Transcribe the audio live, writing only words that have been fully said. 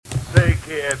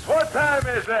kids. What time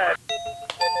is it?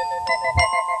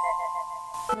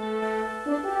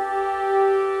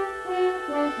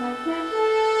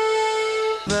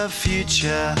 The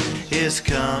future is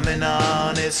coming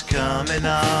on, it's coming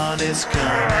on, it's coming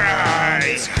on,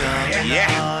 it's coming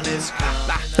on, it's coming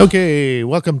on. Okay,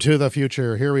 welcome to the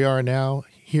future. Here we are now,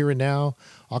 here and now,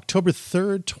 October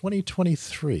 3rd,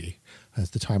 2023. That's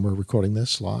the time we're recording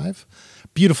this live.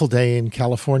 Beautiful day in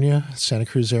California, Santa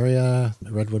Cruz area,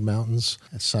 Redwood Mountains.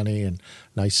 It's sunny and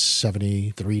nice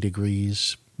 73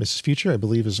 degrees. Mrs. Future, I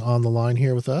believe, is on the line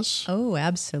here with us. Oh,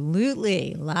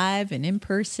 absolutely. Live and in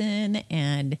person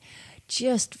and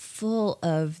just full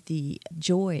of the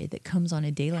joy that comes on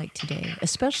a day like today,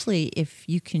 especially if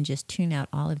you can just tune out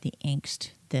all of the angst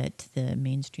that the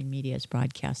mainstream media is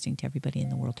broadcasting to everybody in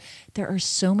the world. There are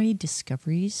so many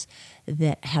discoveries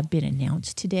that have been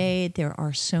announced today. There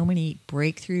are so many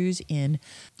breakthroughs in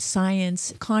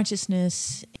science,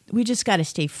 consciousness. We just got to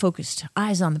stay focused,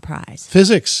 eyes on the prize.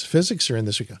 Physics are in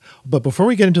this week. But before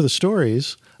we get into the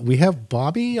stories, we have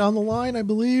Bobby on the line, I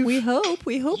believe. We hope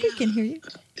we can hear you.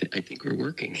 I think we're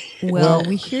working. Well,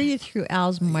 we hear you through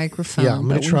Al's microphone, Yeah, I'm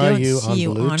gonna but try we you don't on see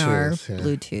you on our Bluetooth, yeah.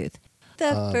 Bluetooth.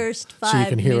 The first 5 so you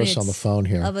can hear us minutes on the phone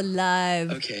here. of a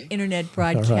live internet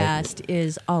broadcast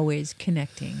is always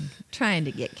connecting, trying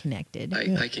to get connected.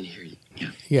 I can hear you.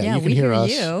 Yeah, you can we hear us.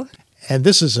 you. And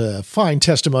this is a fine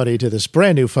testimony to this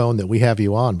brand new phone that we have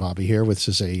you on, Bobby, here, which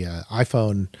is a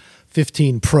iPhone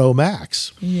 15 Pro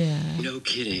Max. Yeah. No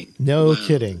kidding. No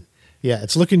kidding. Yeah,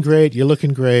 it's looking great. You're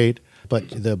looking great. But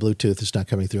the Bluetooth is not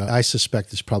coming through. I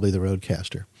suspect it's probably the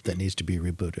Roadcaster that needs to be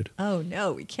rebooted. Oh,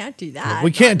 no, we can't do that.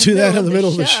 We can't do that in the middle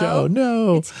of the show.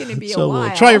 No. It's going to be so a while.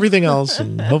 We'll try everything else,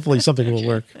 and hopefully something will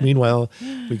work. Meanwhile,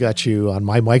 we got you on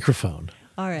my microphone.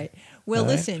 All right. Well,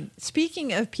 listen,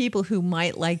 speaking of people who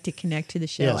might like to connect to the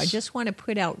show, Yes. I just want to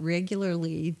put out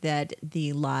regularly that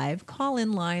the live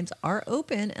call-in lines are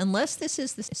open unless this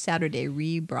is the Saturday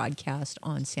rebroadcast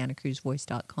on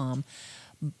SantaCruzVoice.com.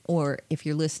 Or if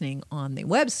you're listening on the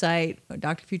website,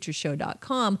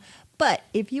 drfutureshow.com. But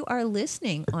if you are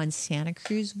listening on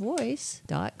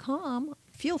SantaCruzVoice.com,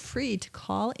 feel free to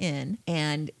call in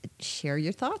and share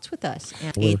your thoughts with us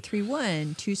at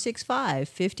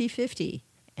 831-265-5050.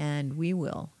 And we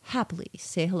will happily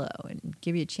say hello and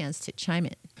give you a chance to chime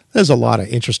in. There's a lot of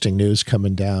interesting news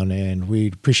coming down, and we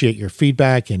appreciate your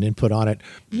feedback and input on it.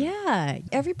 Yeah,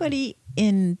 everybody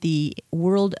in the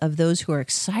world of those who are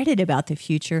excited about the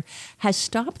future has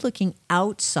stopped looking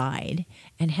outside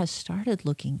and has started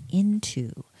looking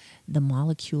into the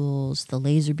molecules, the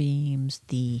laser beams,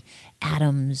 the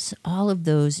atoms, all of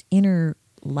those inner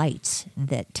lights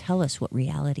that tell us what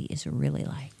reality is really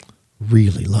like.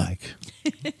 Really like.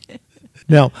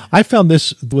 Now, I found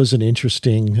this was an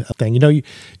interesting thing. You know,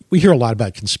 we hear a lot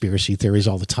about conspiracy theories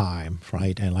all the time,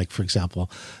 right? And like, for example,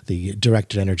 the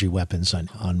directed energy weapons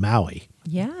on Maui.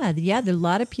 Yeah, a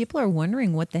lot of people are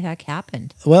wondering what the heck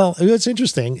happened. Well, it's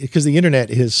interesting because the internet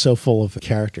is so full of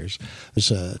characters. There's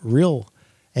a real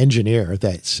engineer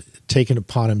that's taken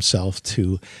upon himself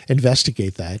to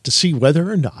investigate that, to see whether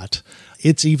or not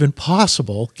it's even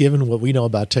possible, given what we know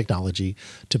about technology,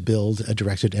 to build a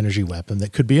directed energy weapon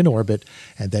that could be in orbit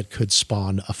and that could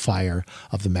spawn a fire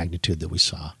of the magnitude that we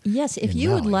saw. Yes, if you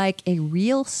would like a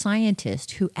real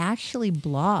scientist who actually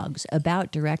blogs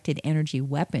about directed energy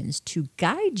weapons to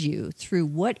guide you through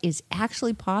what is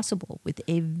actually possible with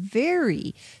a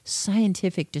very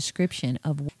scientific description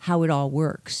of how it all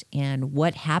works and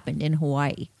what happened in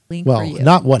Hawaii. Well,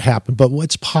 not what happened, but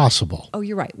what's possible. Oh,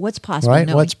 you're right. What's possible? Right?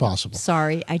 No, What's possible?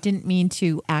 Sorry, I didn't mean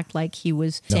to act like he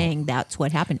was saying that's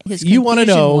what happened. His You want to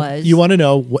conclusion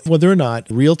know whether or not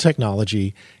real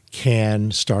technology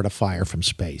can start a fire from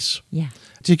space. Yeah.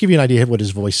 To give you an idea of what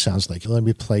his voice sounds like, let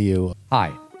me play you.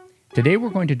 Hi. Today we're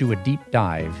going to do a deep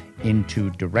dive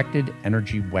into directed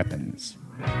energy weapons.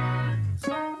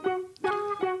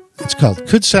 It's called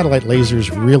Could Satellite Lasers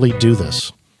Really Do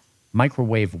This?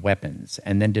 Microwave weapons,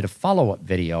 and then did a follow-up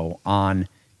video on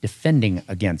defending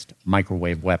against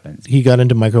microwave weapons. He got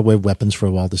into microwave weapons for a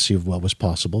while to see what was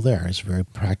possible there. He's a very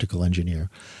practical engineer.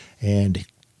 And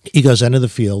he goes into the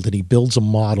field and he builds a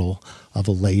model of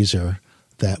a laser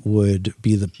that would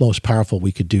be the most powerful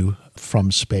we could do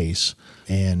from space.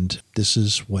 And this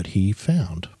is what he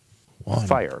found.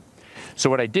 Fire. So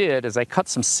what I did is I cut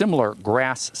some similar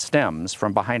grass stems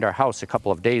from behind our house a couple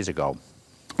of days ago,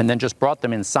 and then just brought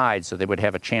them inside so they would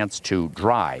have a chance to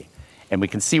dry. And we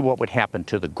can see what would happen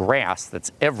to the grass that's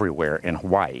everywhere in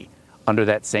Hawaii under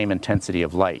that same intensity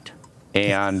of light.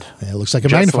 And it looks like a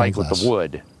just magnifying like glass. with the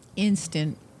wood,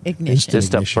 Instant ignition. this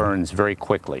stuff burns very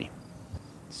quickly.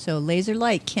 So laser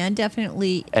light can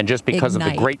definitely And just because of the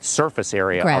ignite great surface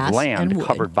area grass of and land wood.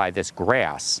 covered by this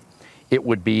grass, it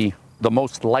would be the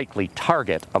most likely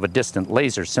target of a distant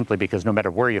laser, simply because no matter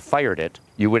where you fired it,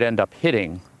 you would end up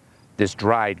hitting this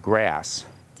dried grass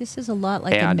This is a lot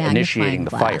like a and magnifying initiating the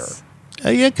glass.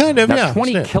 fire. Yeah, kind of, Now, yeah.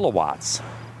 20 Sure. kilowatts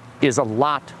is a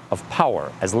lot of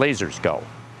power as lasers go.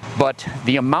 But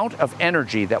the amount of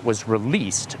energy that was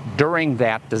released during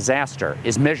that disaster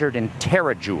is measured in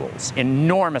terajoules,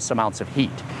 enormous amounts of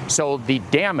heat. So the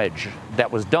damage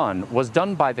that was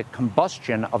done by the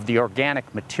combustion of the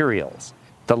organic materials.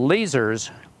 The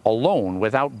lasers alone,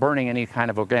 without burning any kind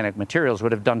of organic materials,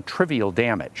 would have done trivial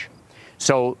damage.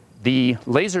 So the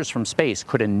lasers from space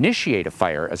could initiate a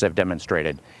fire, as I've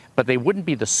demonstrated, but they wouldn't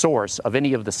be the source of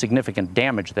any of the significant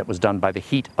damage that was done by the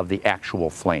heat of the actual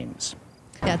flames.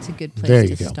 That's a good There place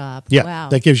you to go. stop. Yeah, Wow.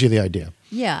 that gives you the idea.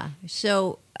 Yeah.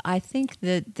 So I think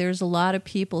that there's a lot of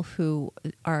people who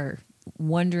are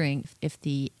wondering if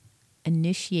the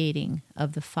initiating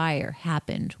of the fire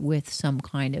happened with some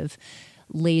kind of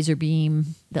laser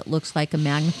beam that looks like a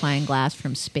magnifying glass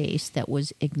from space that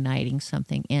was igniting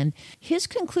something. And his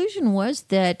conclusion was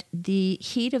that the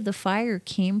heat of the fire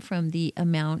came from the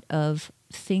amount of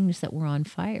things that were on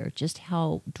fire, just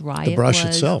how dry The it brush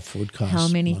was, itself would cause how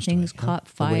many most of things it, yeah. caught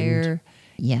The wind. fire.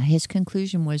 Yeah, his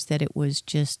conclusion was that it was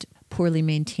just poorly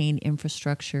maintained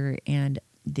infrastructure and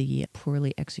the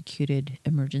poorly executed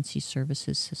emergency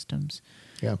services systems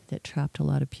Yeah. that trapped a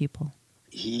lot of people.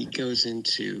 He goes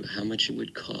into how much it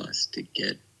would cost to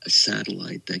get a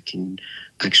satellite that can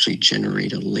actually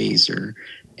generate a laser,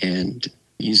 and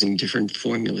using different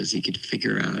formulas, he could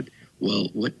figure out, well,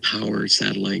 what power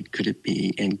satellite could it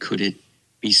be, and could it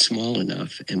be small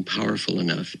enough and powerful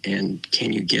enough, and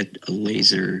can you get a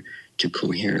laser to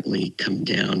coherently come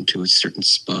down to a certain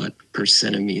spot per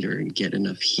centimeter and get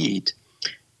enough heat.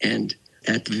 And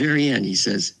at the very end, he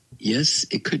says, yes,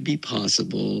 it could be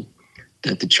possible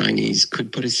that the Chinese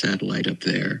could put a satellite up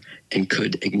there and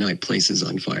could ignite places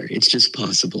on fire. It's just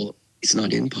possible. It's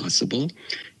not impossible.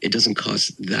 It doesn't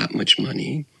cost that much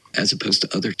money as opposed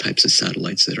to other types of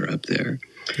satellites that are up there.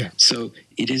 Yeah. So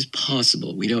it is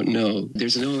possible. We don't know.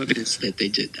 There's no evidence that they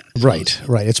did that. Right,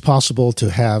 right. It's possible to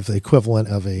have the equivalent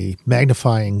of a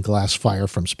magnifying glass fire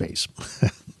from space.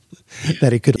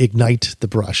 That it could ignite the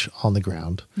brush on the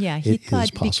ground. Yeah, he It is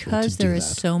thought possible because to do there is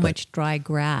that, so but- much dry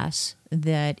grass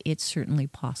that it's certainly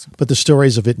possible. But the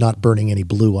stories of it not burning any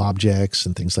blue objects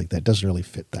and things like that doesn't really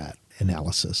fit that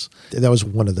analysis. That was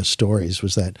one of the stories,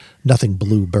 was that nothing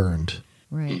blue burned.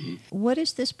 Right. What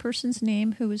is this person's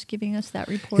name who was giving us that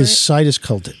report? His site is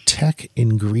called Tech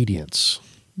Ingredients.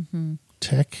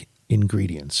 Tech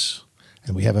Ingredients.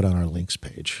 And we have it on our links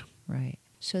page. Right.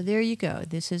 So there you go.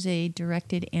 This is a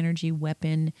directed energy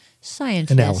weapon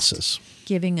scientist Analysis.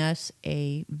 giving us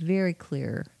a very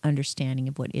clear understanding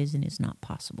of what is and is not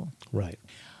possible. Right.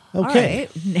 All Okay.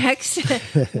 right, next.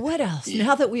 What else?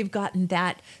 Now that we've gotten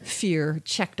that fear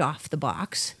checked off the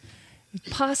box,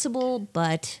 possible,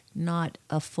 but not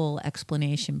a full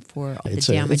explanation for the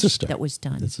damage it's a start. that was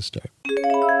done. It's a start.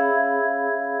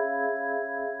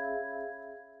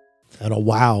 And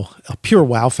a pure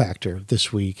wow factor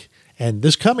this week and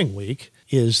this coming week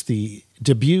is the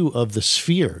debut of the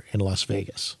Sphere in Las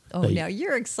Vegas. Oh, now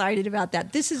you're excited about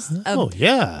that. This is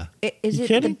Yeah. Is You it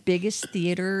kidding? the biggest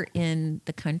theater in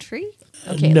the country?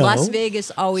 Okay, No. Las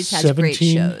Vegas always has great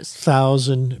shows.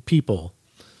 17,000 people.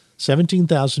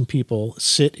 17,000 people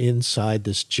sit inside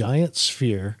this giant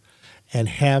sphere and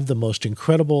have the most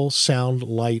incredible sound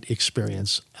light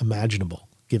experience imaginable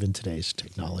given today's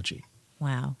technology.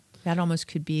 Wow, that almost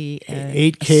could be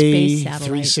a 8K, space satellite.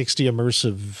 360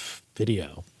 immersive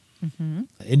video,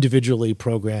 individually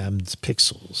programmed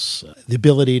pixels, the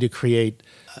ability to create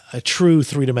a true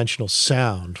three-dimensional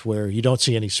sound where you don't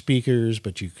see any speakers,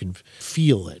 but you can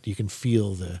feel it. You can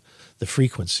feel the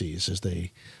frequencies as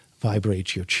they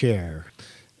vibrate your chair.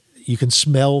 You can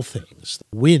smell things,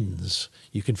 winds.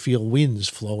 You can feel winds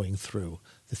flowing through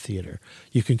the theater.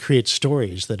 You can create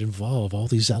stories that involve all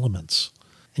these elements.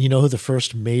 And you know who the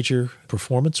first major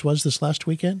performance was this last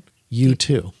weekend?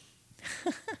 U2.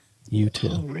 U2.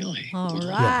 Oh, really? All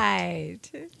right.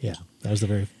 Yeah, that was the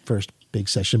very first big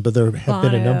session. But there have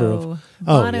been a number of...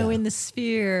 Bono in the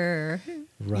Sphere.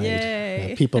 Right. Yay.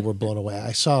 Yeah, people were blown away.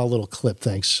 I saw a little clip.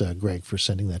 Thanks, Greg, for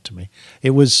sending that to me.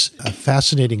 It was a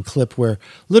fascinating clip where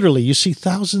literally you see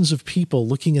thousands of people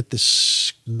looking at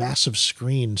this massive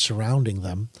screen surrounding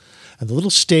them and the little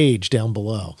stage down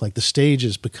below. Like the stage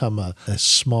has become a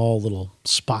small little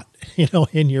spot,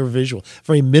 in your visual.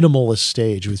 Very minimalist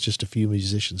stage with just a few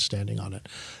musicians standing on it.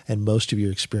 And most of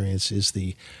your experience is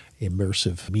the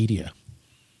immersive media.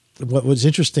 What was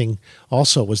interesting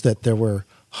also was that there were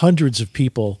hundreds of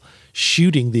people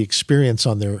shooting the experience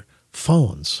on their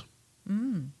phones.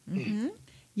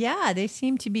 Yeah, they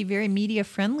seem to be very media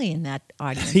friendly in that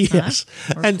audience. Yes.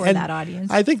 Huh? Or for that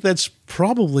audience. I think that's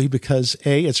probably because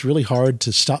A, it's really hard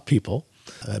to stop people.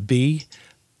 B,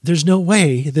 there's no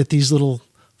way that these little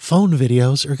phone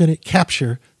videos are going to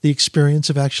capture the experience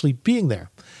of actually being there.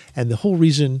 And the whole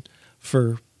reason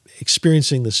for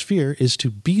experiencing the sphere is to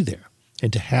be there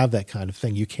and to have that kind of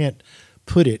thing. You can't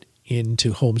put it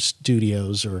into home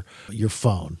studios or your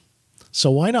phone. So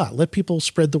why not? Let people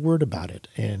spread the word about it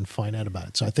and find out about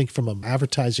it. So I think from an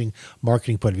advertising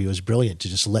marketing point of view, it's brilliant to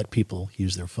just let people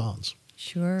use their phones.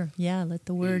 Sure. Yeah, let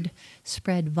the word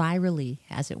spread virally,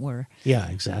 as it were. Yeah,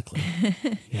 exactly.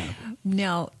 Yeah.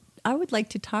 Now, I would like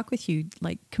to talk with you,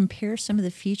 like compare some of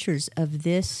the features of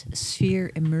this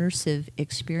sphere immersive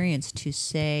experience to,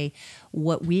 say,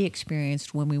 what we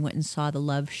experienced when we went and saw the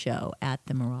Love Show at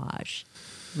the Mirage,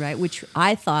 right? Which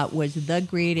I thought was the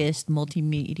greatest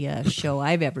multimedia show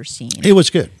I've ever seen. It was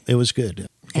good. It was good.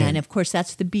 And of course,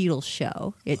 that's the Beatles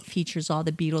show. It features all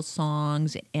the Beatles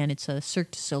songs, and it's a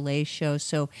Cirque du Soleil show.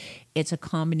 So it's a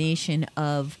combination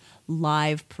of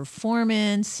live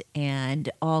performance and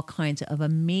all kinds of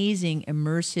amazing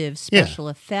immersive special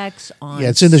effects on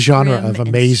it's in the genre scrim of and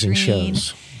amazing screen.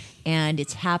 shows. And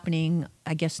it's happening,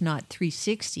 I guess, not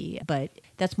 360, but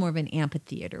that's more of an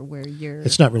amphitheater where you're...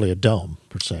 It's not really a dome,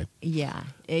 per se. Yeah.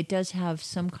 It does have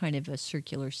some kind of a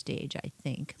circular stage, I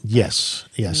think. Yes.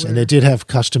 And it did have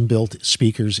custom-built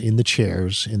speakers in the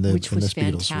chairs in the Which was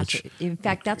Beatles. fantastic. In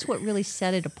fact, that's what really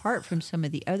set it apart from some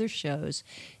of the other shows,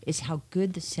 is how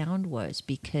good the sound was,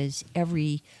 because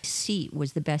every seat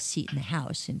was the best seat in the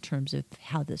house in terms of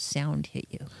how the sound hit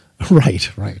you. Right.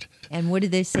 And what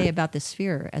did they say about the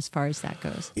Sphere as far as that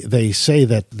goes? They say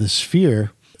that the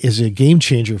Sphere is a game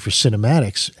changer for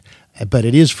cinematics, but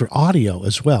it is for audio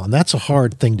as well. And that's a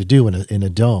hard thing to do in a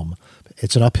dome.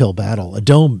 It's an uphill battle. A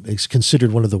dome is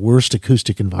considered one of the worst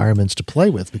acoustic environments to play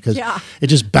with because it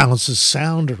just bounces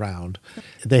sound around.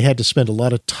 They had to spend a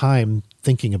lot of time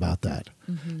thinking about that.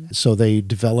 Mm-hmm. So they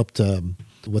developed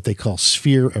what they call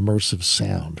Sphere Immersive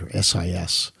Sound, or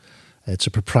SIS. It's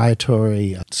a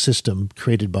proprietary system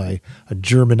created by a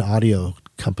German audio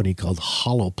company called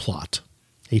Holoplot,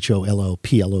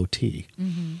 HOLOPLOT.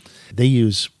 Mm-hmm. They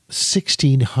use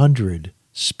 1,600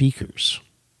 speakers.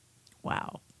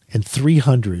 Wow. And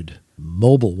 300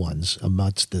 mobile ones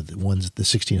amongst the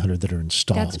 1,600 that are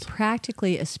installed. That's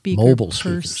practically a speaker mobile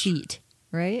per speakers. seat,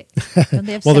 right? Don't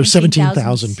they have Well, there's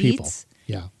 17,000 people. seats?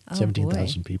 Yeah, Oh,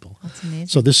 17,000 boy. people. That's amazing.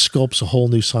 So this sculpts a whole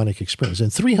new sonic experience.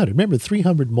 And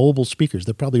 300 mobile speakers.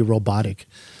 They're probably robotic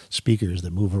speakers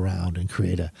that move around and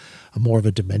create a more of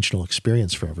a dimensional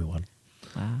experience for everyone.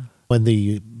 Wow. When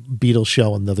the Beatles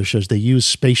show and the other shows, they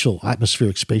use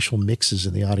atmospheric spatial mixes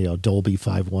in the audio, Dolby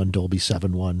 5.1, Dolby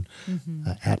 7.1,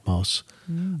 Atmos.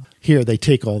 Mm. Here they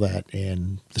take all that,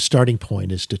 and the starting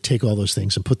point is to take all those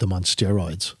things and put them on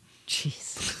steroids.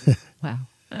 Jeez. Wow.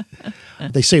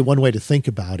 They say one way to think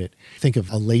about it, think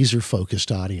of a laser-focused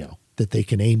audio, that they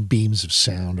can aim beams of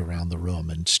sound around the room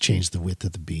and change the width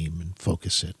of the beam and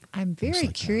focus it. I'm very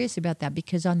curious about that,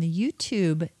 because on the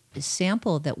YouTube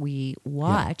sample that we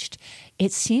watched,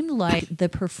 it seemed like the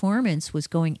performance was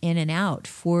going in and out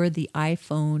for the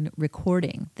iPhone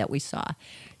recording that we saw.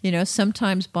 You know,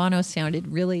 sometimes Bono sounded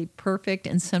really perfect,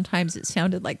 and sometimes it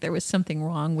sounded like there was something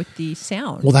wrong with the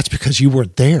sound. Well, that's because you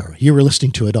weren't there. You were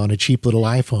listening to it on a cheap little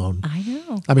iPhone. I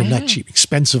know. I mean, not cheap,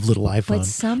 expensive little iPhone. But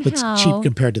somehow, it's cheap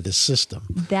compared to this system.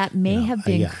 That may have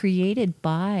been created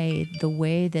by the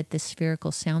way that the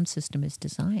spherical sound system is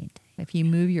designed. If you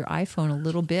move your iPhone a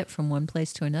little bit from one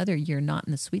place to another, you're not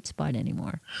in the sweet spot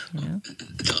anymore. You know?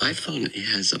 The iPhone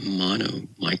has a mono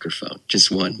microphone,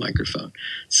 just one microphone.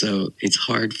 So it's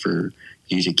hard for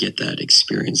you to get that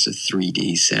experience of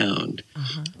 3D sound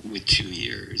with 2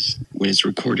 ears when it's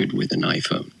recorded with an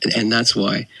iPhone. And that's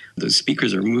why those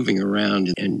speakers are moving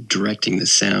around and directing the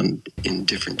sound in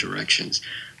different directions.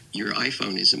 Your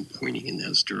iPhone isn't pointing in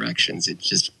those directions. It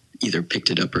just either picked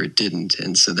it up or it didn't.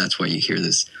 And so that's why you hear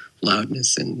this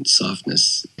loudness and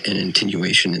softness and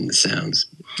attenuation in the sounds.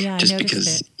 Yeah, just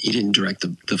because he didn't direct the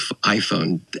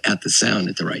iPhone at the sound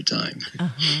at the right time.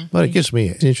 Well, it gives me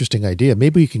an interesting idea.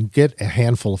 Maybe you can get a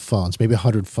handful of phones, maybe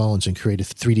 100 phones, and create a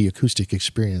 3D acoustic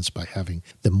experience by having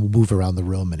them move around the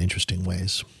room in interesting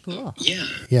ways. Cool. Yeah.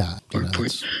 Yeah.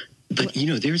 But, you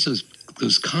know, there's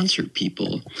those concert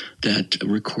people that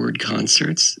record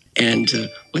concerts. And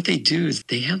what they do is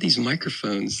they have these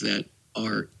microphones that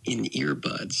are in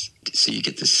earbuds, so you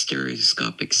get the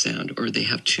stereoscopic sound, or they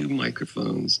have two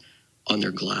microphones on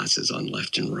their glasses on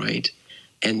left and right,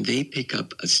 and they pick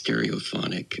up a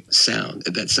stereophonic sound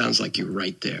that sounds like you're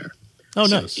right there. Oh,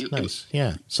 So nice.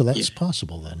 Yeah. So that's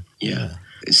possible then. Yeah.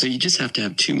 So you just have to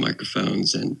have two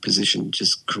microphones and position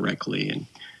just correctly and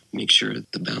make sure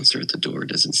the bouncer at the door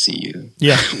doesn't see you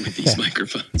with these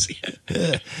microphones.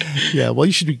 Yeah. Well,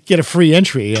 you should get a free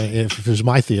entry if it was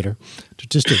my theater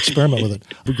just to experiment with it.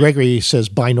 Gregory says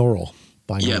binaural.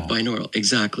 Yeah, binaural.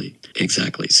 Exactly.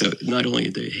 So not only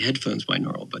are the headphones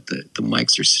binaural, but the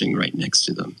mics are sitting right next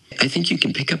to them. I think you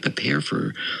can pick up a pair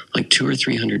for like $200 or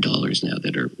 $300 now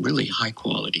that are really high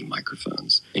quality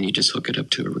microphones, and you just hook it up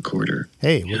to a recorder.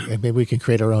 Hey, maybe we can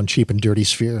create our own cheap and dirty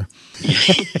sphere.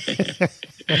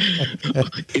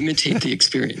 Imitate the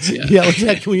experience. Yeah.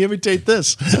 Can we imitate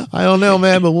this? I don't know,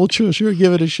 man, but we'll sure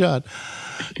give it a shot.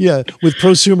 Yeah, with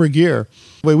prosumer gear.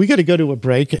 Wait, we got to go to a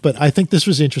break, but I think this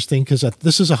was interesting because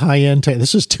this is a high-end.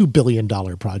 This is $2 billion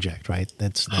project, right?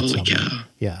 That's holy cow!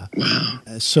 Yeah. Wow.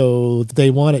 So they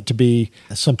want it to be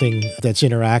something that's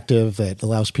interactive, that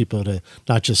allows people to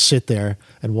not just sit there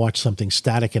and watch something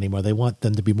static anymore. They want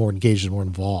them to be more engaged and more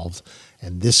involved.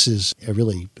 And this is a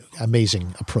really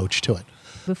amazing approach to it.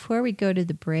 Before we go to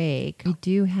the break, we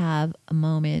do have a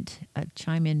moment, a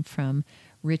chime in from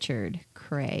Richard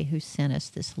Cray, who sent us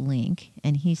this link,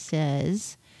 and he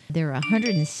says there are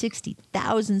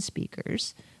 160,000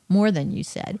 speakers, more than you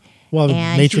said. Well, the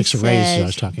and matrix he arrays says I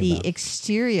was talking about. The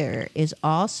exterior is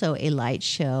also a light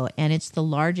show, and it's the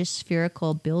largest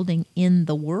spherical building in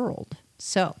the world.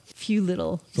 So, a few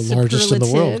little largest in the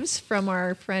world. superlatives from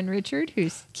our friend Richard, who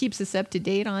keeps us up to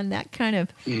date on that kind of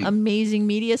amazing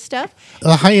media stuff.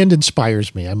 The high end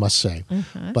inspires me, I must say.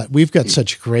 But we've got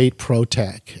such great pro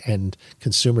tech and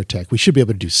consumer tech. We should be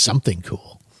able to do something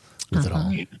cool with it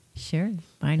all. Sure,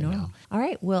 I know. All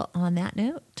right, well, on that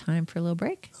note, time for a little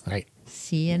break. All right.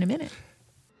 See you in a minute.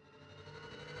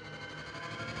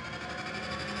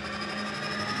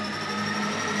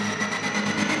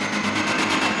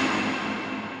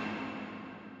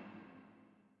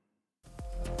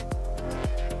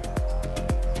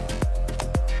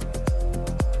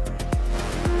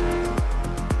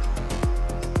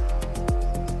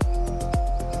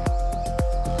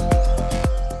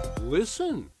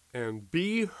 Listen and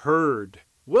be heard.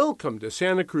 Welcome to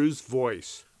Santa Cruz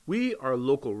Voice. We are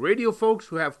local radio folks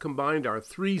who have combined our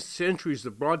 3 centuries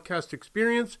of broadcast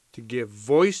experience to give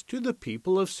voice to the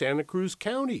people of Santa Cruz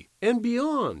County and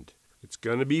beyond. It's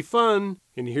going to be fun,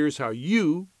 and here's how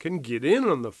you can get in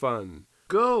on the fun.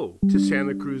 Go to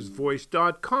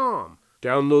santacruzvoice.com,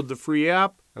 download the free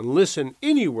app, and listen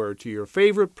anywhere to your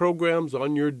favorite programs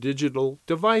on your digital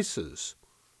devices.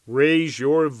 Raise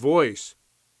your voice.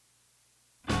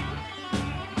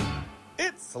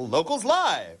 It's Locals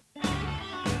Live!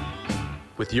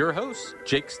 With your hosts,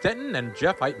 Jake Stenton and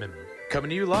Jeff Heitman, coming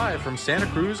to you live from Santa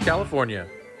Cruz, California.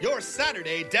 Your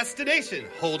Saturday destination,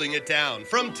 holding it down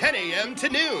from 10 a.m. to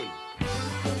noon.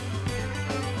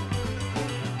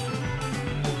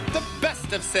 The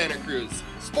best of Santa Cruz.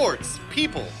 Sports,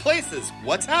 people, places,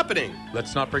 what's happening.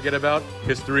 Let's not forget about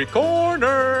History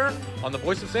Corner on the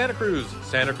Voice of Santa Cruz,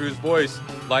 Santa Cruz Voice,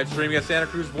 live streaming at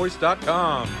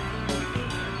santacruzvoice.com.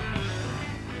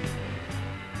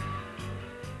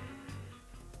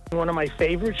 One of my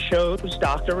favorite shows,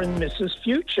 Dr. and Mrs.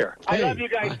 Future. I love you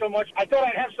guys so much. I thought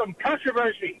I'd have some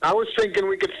controversy. I was thinking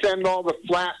we could send all the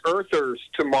flat earthers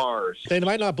to Mars. They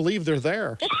might not believe they're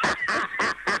there.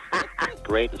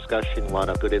 Great discussion, a lot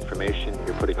of good information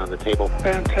you're putting on the table.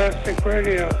 Fantastic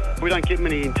radio. We don't get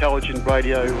many intelligent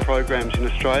radio programs in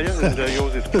Australia, and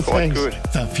yours is quite good.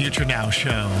 The Future Now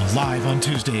Show, live on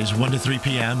Tuesdays, 1 to 3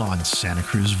 p.m. on Santa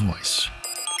Cruz Voice.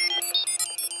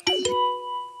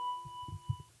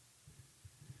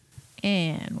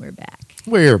 And we're back.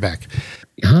 We're back.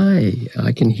 Hi,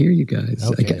 I can hear you guys.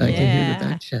 Okay. I can hear the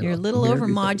back channel. You're a little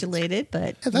overmodulated,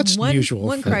 but that's one usual.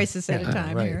 One crisis at a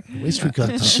time right. here. At least we got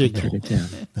the signal.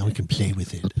 Now we can play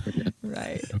with it.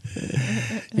 Right.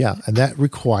 Yeah, and that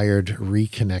required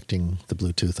reconnecting the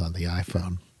Bluetooth on the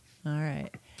iPhone. All right.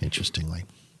 Interestingly.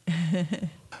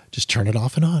 Just turn it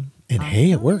off and on. And hey,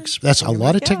 it works. That's a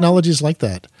lot of technologies like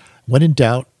that. When in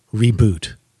doubt,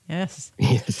 reboot. Yes.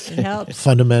 It helps.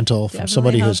 Fundamental from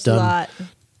somebody who's helps a done lot.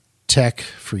 tech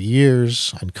for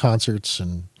years and concerts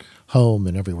and home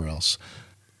and everywhere else.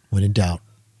 When in doubt,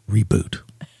 reboot.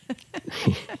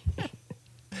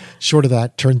 Short of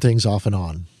that, turn things off and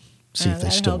on. See if they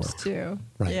still work. That helps too.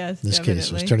 Right. Yes, In this case, it was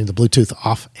definitely. turning the Bluetooth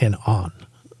off and on.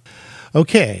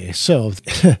 Okay, so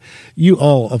you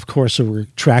all, of course, were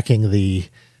tracking the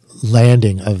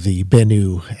landing of the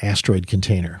Bennu asteroid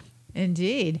container,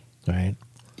 Indeed. right?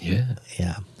 Yeah.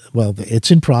 Yeah. Well, it's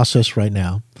in process right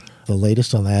now. The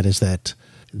latest on that is that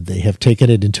They have taken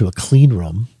it into a clean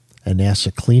room, a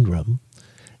NASA clean room,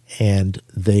 and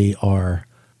they are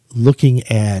looking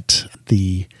at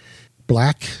the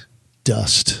black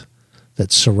dust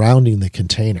that's surrounding the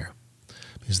container.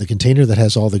 Because the container that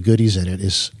has all the goodies in it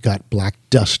is got black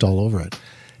dust all over it.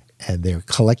 And they're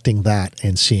collecting that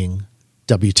and seeing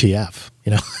WTF.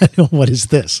 What is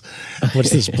this?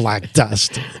 What's this black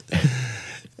dust?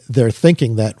 They're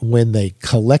thinking that when they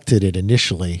collected it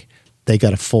initially, they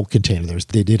got a full container.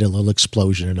 They did a little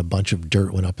explosion and a bunch of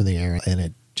dirt went up in the air and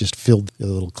it just filled the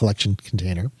little collection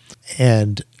container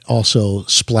and also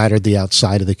splattered the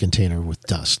outside of the container with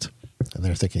dust. And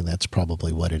they're thinking that's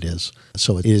probably what it is.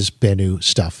 So it is Bennu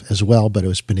stuff as well, but it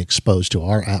has been exposed to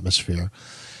our atmosphere.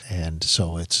 And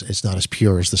so it's not as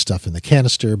pure as the stuff in the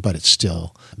canister, but it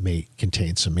still may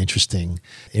contain some interesting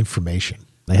information.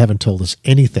 They haven't told us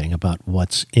anything about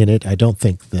what's in it. I don't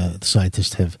think the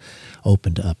scientists have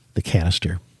opened up the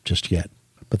canister just yet.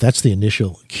 But that's the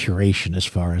initial curation as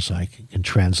far as I can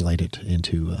translate it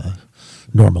into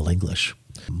normal English.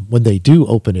 When they do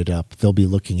open it up, they'll be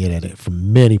looking at it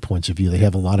from many points of view. They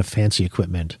have a lot of fancy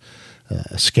equipment,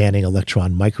 a scanning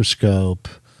electron microscope.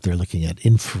 They're looking at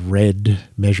infrared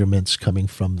measurements coming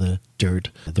from the dirt,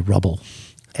 the rubble,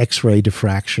 X-ray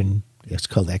diffraction. It's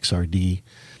called XRD.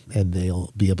 And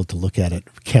they'll be able to look at it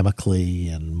chemically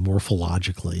and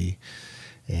morphologically.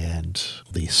 And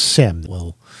the SEM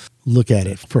will look at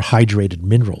it for hydrated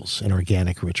minerals and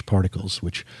organic rich particles,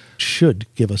 which should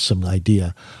give us some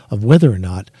idea of whether or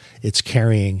not it's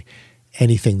carrying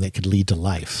anything that could lead to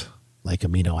life, like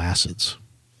amino acids.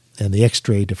 And the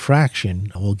X-ray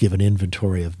diffraction will give an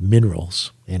inventory of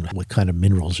minerals and what kind of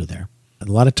minerals are there. A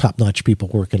lot of top-notch people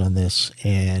working on this,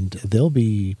 and they'll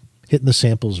be hitting the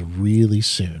samples really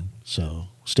soon. So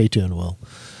stay tuned. We'll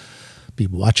be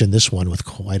watching this one with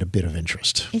quite a bit of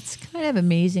interest. It's kind of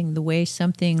amazing the way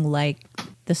something like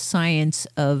the science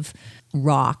of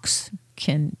rocks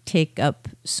can take up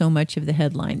so much of the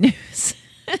headline news.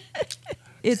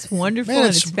 It's wonderful and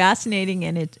it's fascinating,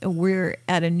 and we're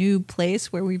at a new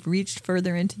place where we've reached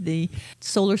further into the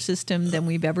solar system than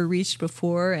we've ever reached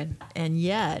before, and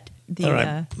yet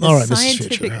the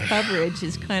scientific coverage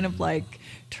is kind of like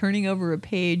turning over a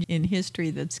page in history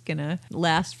that's going to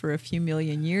last for a few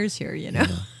million years here, Yeah.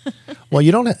 Well,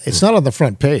 you don't. It's not on the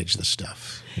front page, this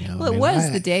stuff. Well, it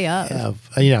was the day of.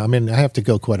 I have to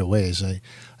go quite a ways. I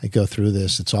go through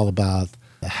this. It's all about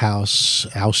the House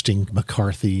ousting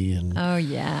McCarthy and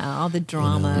all the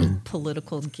drama, and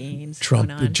political games. Trump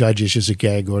going on. The judge issues a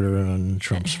gag order on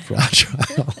Trump's fraud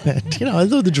trial, and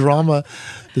the drama,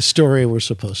 the story we're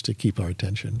supposed to keep our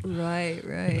attention.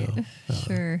 Right.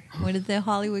 Sure. What did the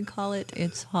Hollywood call it?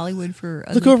 It's Hollywood for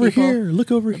other look over people. here.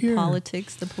 Look over here.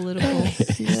 Politics, the political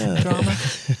drama.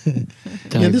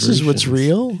 This is what's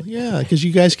real. Yeah, because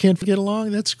you guys can't get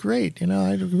along. That's great.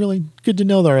 Really good to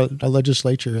know that our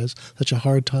legislature has such a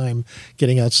hard time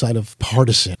getting outside of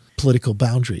partisan political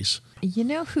boundaries. You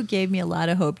know who gave me a lot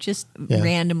of hope, just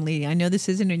randomly? I know this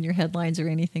isn't in your headlines or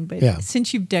anything, but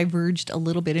since you've diverged a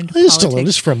little bit into politics.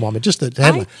 Just for a moment, just the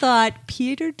headline. I thought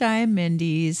Peter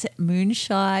Diamandis'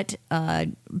 Moonshot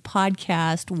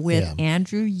podcast with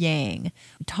Andrew Yang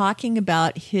talking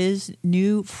about his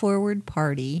new Forward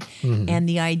Party and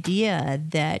the idea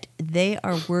that they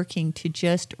are working to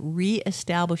just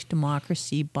reestablish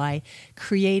democracy by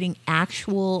creating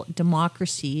actual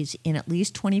democracies in at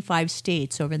least 25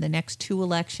 states over the next 2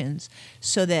 elections,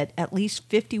 so that at least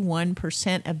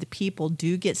 51% of the people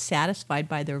do get satisfied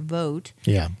by their vote.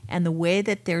 Yeah. And the way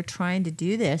that they're trying to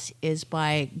do this is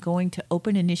by going to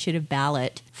open initiative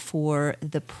ballot for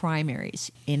the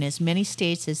primaries in as many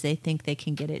states as they think they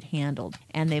can get it handled.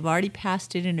 And they've already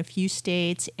passed it in a few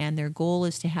states, and their goal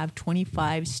is to have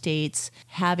 25 states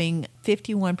having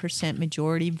 51%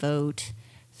 majority vote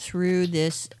through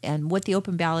this. And what the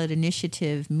open ballot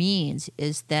initiative means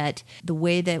is that the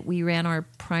way that we ran our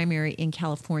primary in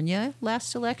California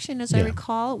last election, as I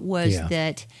recall, was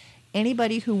that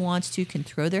anybody who wants to can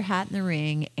throw their hat in the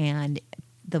ring, and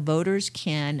the voters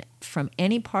can, from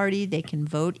any party, they can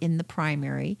vote in the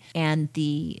primary, and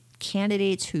the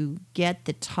candidates who get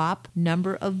the top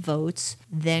number of votes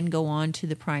then go on to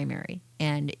the primary.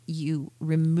 And you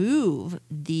remove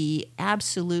the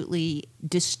absolutely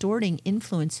distorting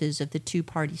influences of the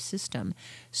two-party system,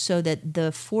 so that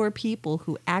the 4 people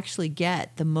who actually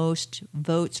get the most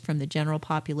votes from the general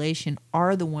population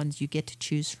are the ones you get to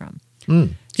choose from.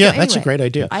 Yeah, that's a great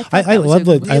idea. I love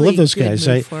those guys.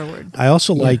 I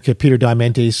also like Peter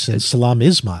Diamandis and Salam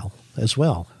Ismail as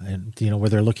well, and where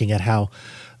they're looking at how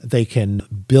they can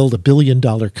build $1 billion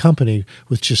company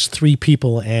with just 3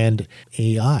 people and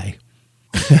AI.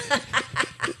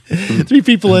 3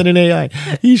 people and an AI.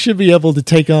 You should be able to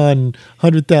take on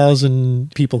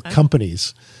 100,000 people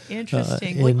companies.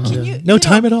 Interesting. In no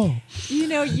time at all. You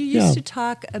used to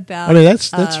talk about. I mean,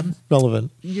 that's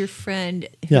relevant. Your friend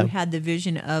who had the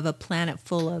vision of a planet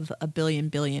full of a billion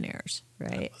billionaires,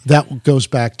 right? That goes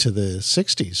back to the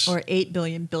 60s. Or 8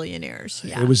 billion billionaires.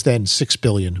 Yeah. It was then 6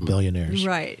 billion billionaires.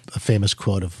 Right. A famous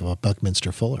quote of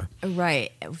Buckminster Fuller.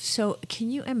 Right. So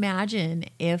can you imagine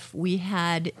if we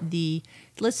had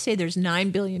let's say there's 9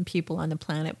 billion people on the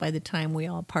planet by the time we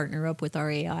all partner up with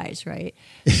our AIs, right?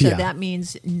 So that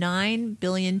means 9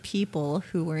 billion people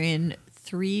who are in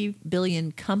 3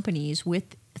 billion companies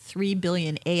with 3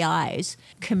 billion AIs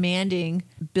commanding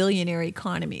billionaire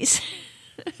economies.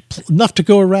 Enough to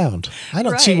go around. I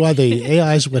don't see why the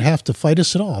AIs would have to fight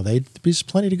us at all. There'd be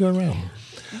plenty to go around.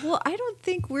 Well, I don't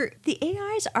think the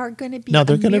AIs are going to be they're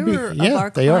going to be. Of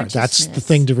our they are. That's the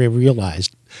thing to be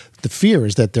realized. The fear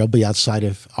is that they'll be outside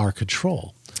of our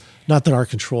control. Not that our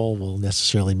control will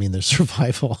necessarily mean their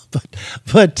survival,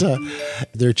 but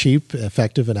they're cheap,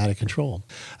 effective, and out of control.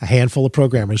 A handful of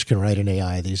programmers can write an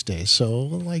AI these days.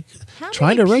 So,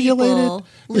 trying to regulate it,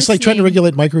 it's like trying to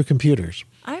regulate microcomputers.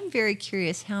 I'm very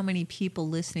curious how many people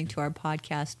listening to our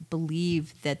podcast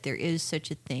believe that there is such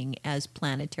a thing as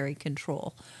planetary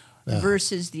control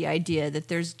versus the idea that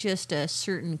there's just a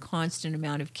certain constant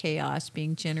amount of chaos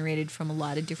being generated from a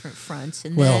lot of different fronts.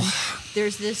 And then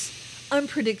there's this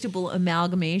unpredictable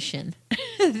amalgamation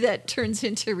that turns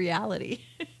into reality.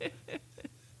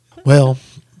 Well,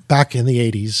 back in the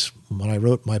 80s, when I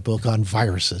wrote my book on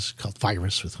viruses, called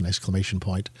Virus with an exclamation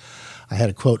point, I had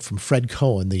a quote from Fred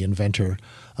Cohen, the inventor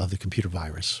of the computer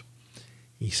virus.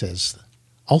 He says,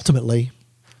 ultimately,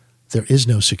 there is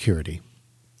no security.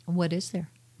 What is there?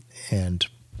 And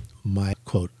my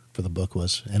quote for the book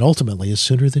was, and ultimately is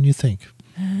sooner than you think.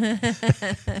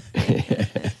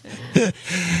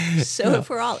 So if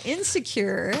we're all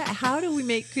insecure, how do we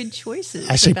make good choices?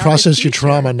 I say process your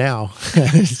trauma now.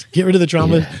 Get rid of the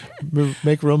trauma,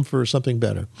 make room for something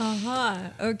better.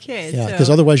 Okay. Yeah, because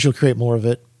otherwise you'll create more of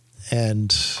it,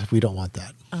 and we don't want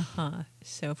that.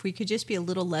 So if we could just be a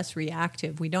little less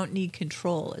reactive, we don't need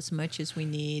control as much as we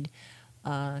need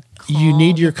you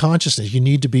need your consciousness. You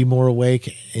need to be more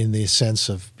awake in the sense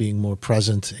of being more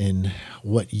present in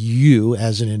what you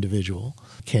as an individual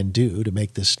can do to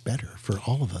make this better for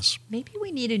all of us. Maybe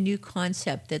we need a new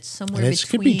concept that's somewhere and between...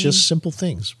 It could be just simple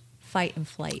things. Fight and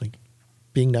flight. Like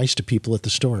being nice to people at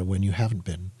the store when you haven't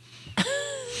been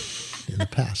in the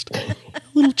past.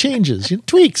 Little changes,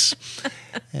 tweaks.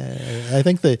 I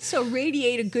think that... So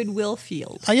radiate a goodwill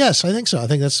field. Yes, I think so. I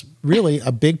think that's really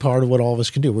a big part of what all of us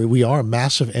can do. We are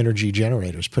massive energy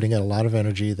generators, putting out a lot of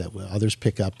energy that others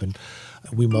pick up, and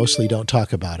we mostly don't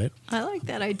talk about it. I like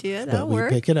that idea. That'll work.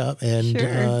 But we pick it up, and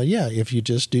if you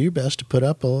just do your best to put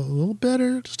up a little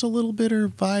better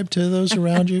vibe to those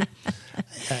around you,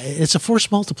 it's a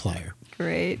force multiplier.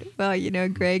 Great. Well,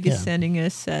 Greg is sending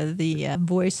us the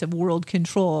voice of world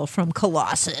control from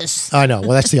Colossus. I know.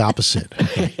 Well, that's the opposite.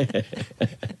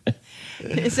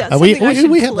 Is that something I should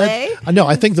play? No,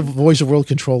 I think the voice of world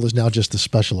control is now just a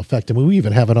special effect. I mean, we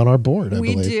even have it on our board, I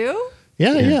believe. We do?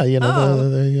 Yeah.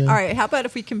 All right. How about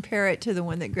if we compare it to the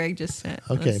one that Greg just sent?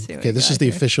 Okay. This is the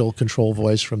official control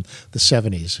voice from the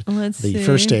 70s. Let's see. The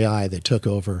first AI that took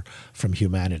over from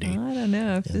humanity. I don't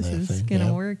know if this is going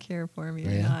to work here for me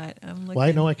or not. I'm looking. Well,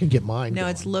 I know I can get mine. No,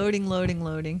 going. It's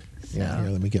loading. So. Yeah, here,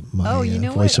 let me get my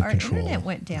what? voice of Our control. internet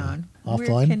went down. Offline?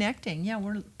 We're connecting. Yeah,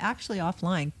 we're actually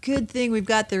offline. Good thing we've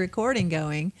got the recording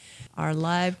going. Our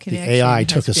live connection AI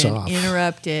took us been off.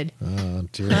 Interrupted. Oh,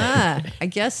 dear. I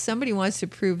guess somebody wants to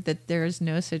prove that there is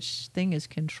no such thing as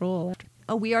control.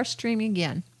 Oh, we are streaming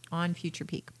again on Future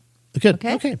Peak. Good.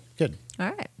 Okay, good. All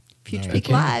right. Future Peak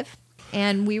Live.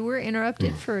 And we were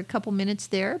interrupted for a couple minutes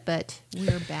there, but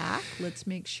we're back. Let's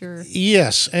make sure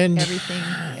and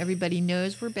everybody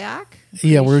knows we're back.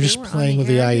 We're just playing with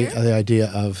the idea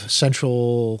of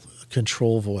central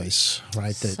control voice,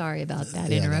 right? Sorry about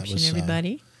that interruption, that was,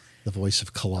 everybody. The voice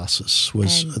of Colossus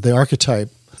was the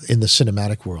archetype in the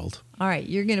cinematic world. All right,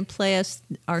 you're going to play us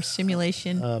our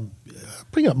simulation.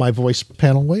 Bring up my voice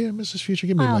panel, will you, Mrs. Future?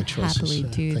 Give me my choices. I'll happily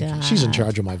do that. She's in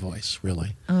charge of my voice,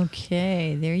 really.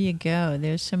 Okay, there you go.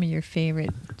 There's some of your favorite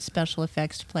special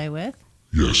effects to play with.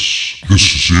 Yes, this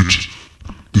is it.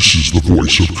 This is the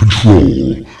voice of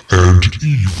control and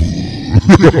evil.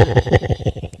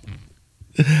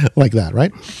 Like that,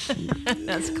 right?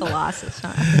 That's Colossus,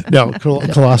 huh? No,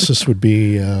 Colossus would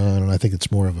be, I think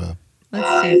it's more of a... Let's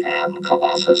see. I am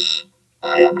Colossus.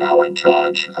 I am now in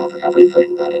charge of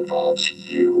everything that involves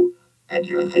you, and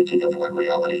you're thinking of what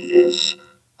reality is.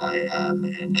 I am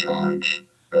in charge.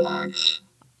 Relax.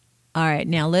 All right,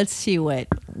 now let's see what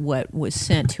was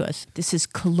sent to us. This is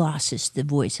Colossus, the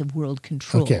voice of world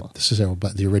control. Okay, this is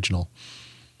the original.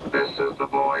 This is the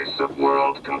voice of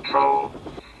world control.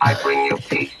 I bring you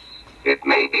peace. It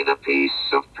may be the peace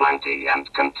of plenty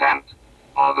and content,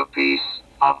 or the peace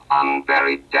of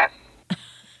unburied death.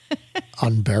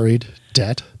 Unburied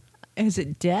debt? Is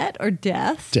it debt or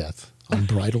death? Death.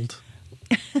 Unbridled.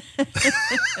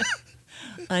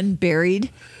 Unburied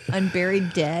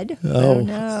dead? Oh,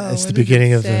 no. that's the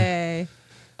beginning of the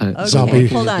zombie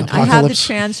hold on. apocalypse. I have the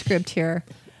transcript here.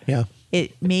 Yeah.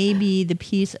 It may be the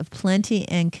peace of plenty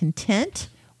and content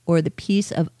or the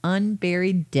peace of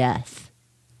unburied death.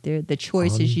 The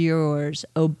choice is yours.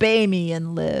 Obey me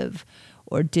and live,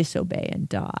 or disobey and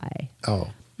die. Oh.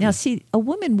 Now, see, a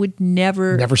woman would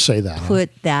never say that.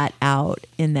 Put that out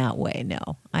in that way.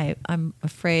 No, I'm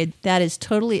afraid that is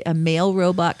totally a male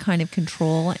robot kind of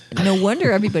control. No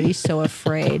wonder everybody's so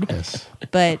afraid. Yes.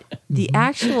 But the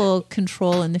actual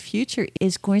control in the future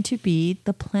is going to be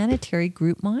the planetary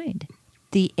group mind.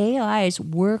 The AIs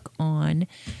work on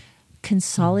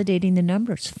consolidating the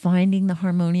numbers, finding the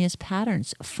harmonious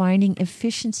patterns, finding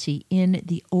efficiency in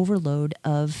the overload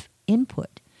of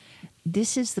input.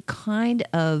 This is the kind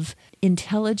of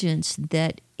intelligence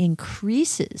that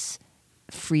increases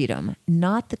freedom,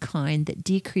 not the kind that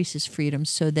decreases freedom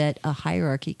so that a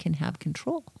hierarchy can have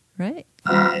control, right?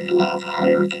 I love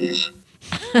hierarchies.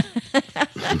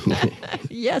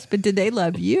 Yes, but do they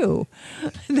love you?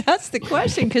 That's the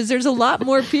question, because there's a lot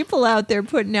more people out there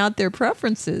putting out their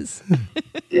preferences.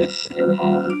 Yes, there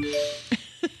are.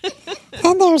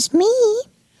 And there's me.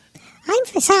 I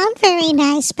sound very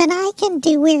nice, but I can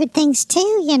do weird things too,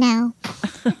 you know.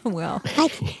 Well,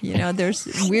 there's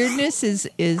weirdness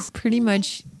is pretty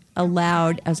much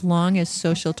allowed as long as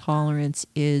social tolerance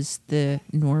is the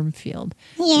norm field.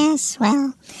 Yes,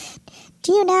 well,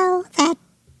 do you know that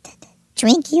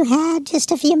drink you had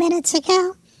just a few minutes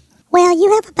ago? Well,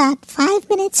 you have about 5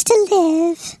 minutes to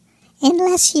live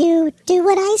unless you do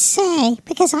what I say,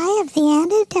 because I have the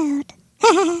antidote.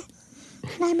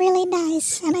 And I'm really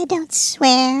nice, and I don't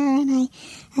swear, and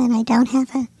I don't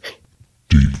have a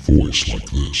deep voice like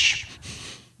this.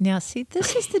 Now, see,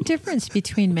 this is the difference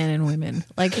between men and women.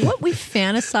 Like, what we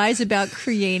fantasize about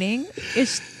creating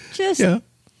is just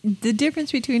the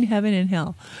difference between heaven and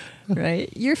hell,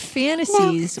 right? Your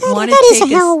fantasies want to that take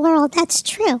is a hell world. That's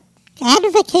true.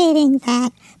 Advocating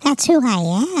that's who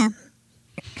I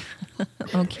am.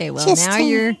 Okay, well,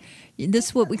 now this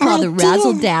is what we call the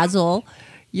razzle-dazzle.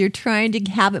 You're trying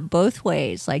to have it both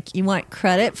ways. Like, you want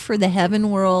credit for the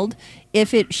heaven world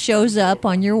if it shows up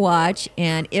on your watch,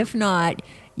 and if not,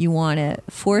 you want to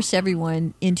force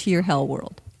everyone into your hell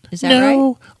world. Is that right?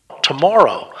 No.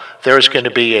 Tomorrow, there is going to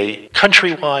be a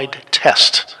countrywide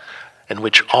test in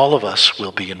which all of us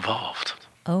will be involved.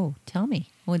 Oh, tell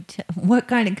me. What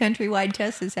kind of countrywide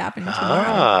test is happening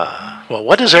tomorrow? Well,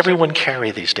 what does everyone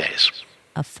carry these days?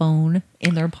 A phone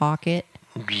in their pocket.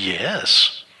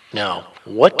 Yes. Now,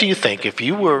 what do you think if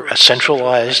you were a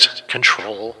centralized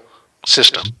control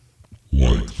system?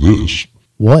 Like this.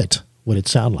 What would it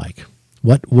sound like?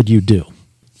 What would you do?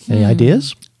 Any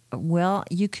ideas? Well,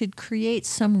 you could create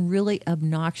some really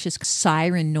obnoxious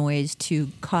siren noise to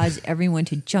cause everyone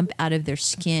to jump out of their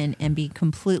skin and be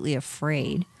completely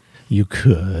afraid. You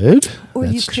could. Or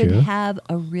That's you could true. have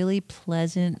a really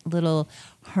pleasant little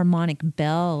harmonic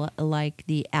bell like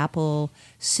the Apple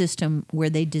system where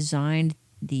they designed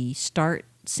the start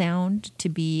sound to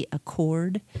be a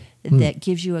chord that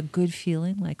gives you a good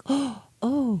feeling, like,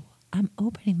 oh, I'm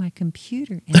opening my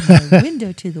computer and the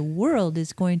window to the world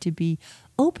is going to be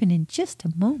open in just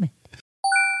a moment.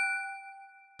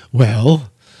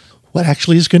 Well, what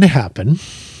actually is going to happen,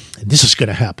 and this is going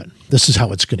to happen, this is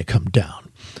how it's going to come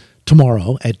down.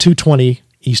 Tomorrow at 2:20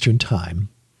 Eastern Time,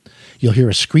 you'll hear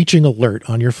a screeching alert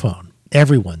on your phone,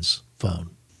 everyone's phone.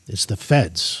 It's the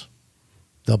feds.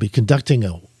 They'll be conducting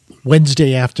a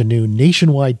Wednesday afternoon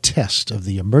nationwide test of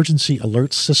the emergency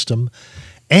alert system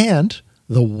and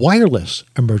the wireless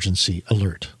emergency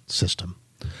alert system.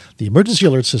 The emergency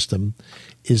alert system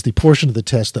is the portion of the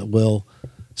test that will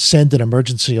send an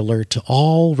emergency alert to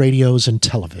all radios and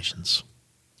televisions.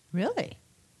 Really?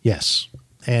 Yes.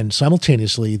 And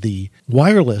simultaneously, the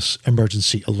wireless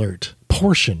emergency alert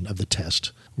portion of the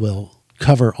test will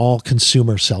cover all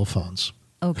consumer cell phones.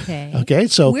 Okay. Okay,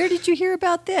 so where did you hear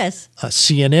about this?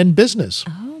 CNN Business.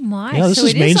 Oh my! Yeah, this so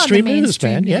is it mainstream on the news,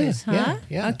 man. news, Yeah, huh?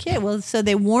 yeah. Okay, well, so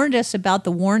they warned us about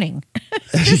the warning.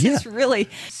 This is really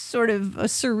sort of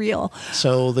surreal.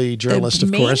 So the journalist,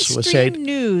 of course, was saying, mainstream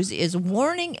news is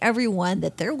warning everyone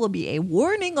that there will be a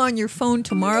warning on your phone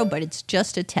tomorrow, but it's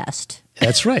just a test.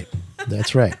 That's right.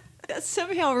 That's right. That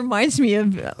somehow reminds me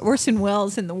of Orson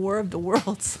Welles in The War of the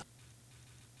Worlds.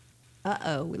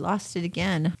 Uh-oh, we lost it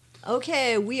again.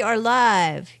 Okay, we are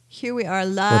live. Here we are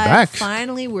live. We're back.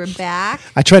 Finally, we're back.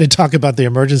 I try to talk about the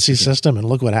emergency system, and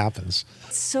look what happens.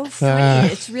 It's so funny.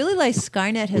 It's really like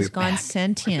Skynet has gone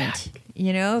sentient.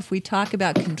 You know, if we talk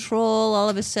about control, all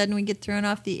of a sudden we get thrown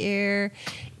off the air.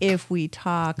 If we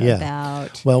talk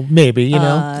about... Well, maybe,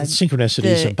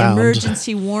 synchronicities the abound.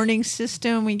 emergency warning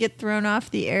system, we get thrown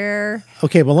off the air.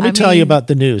 Okay, well, let me tell you about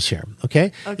the news here,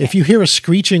 okay? If you hear a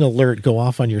screeching alert go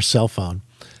off on your cell phone,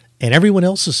 and everyone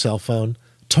else's cell phone,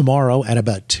 tomorrow at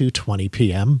about 2:20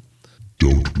 p.m.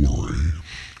 Don't worry,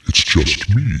 it's just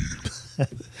me.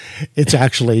 It's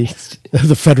actually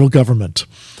the federal government.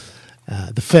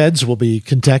 The feds will be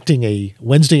conducting a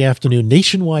Wednesday afternoon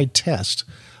nationwide test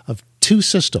of two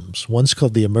systems. One's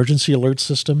called the Emergency Alert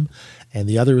System, and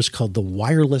the other is called the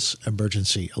Wireless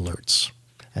Emergency Alerts.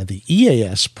 And the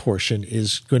EAS portion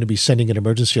is going to be sending an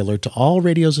emergency alert to all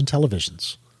radios and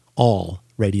televisions. All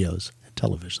radios and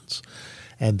televisions.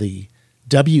 And the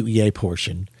WEA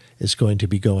portion is going to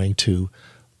be going to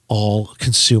all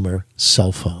consumer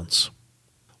cell phones.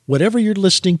 Whatever you're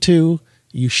listening to,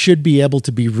 you should be able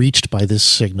to be reached by this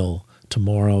signal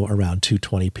tomorrow around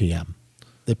 2:20 p.m.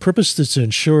 The purpose is to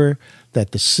ensure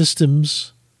that the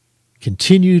systems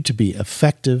continue to be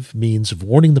effective means of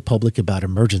warning the public about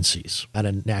emergencies at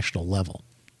a national level.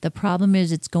 The problem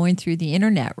is it's going through the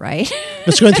internet, right?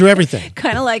 It's going through everything.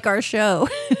 Kind of like our show.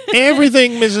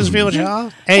 Everything, Mrs.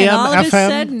 Fieldshaw. AM, and all of FM. a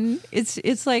sudden,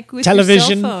 it's like with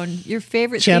television, your cell phone, your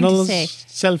favorite channels, thing to say.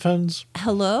 Cell phones.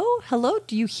 Hello?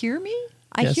 Do you hear me?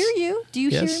 I Yes. hear you. Do you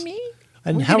Yes. hear me?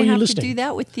 And We're how are gonna you have listening? to do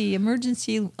that with the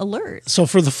emergency alert. So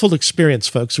for the full experience,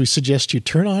 folks, we suggest you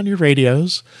turn on your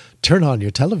radios, turn on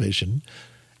your television,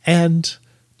 and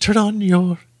turn on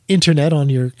your internet on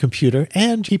your computer,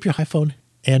 and keep your iPhone,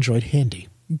 Android handy.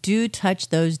 Do touch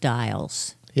those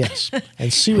dials. Yes,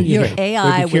 and see what you Your get.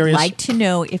 AI We'd be curious. would like to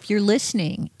know if you're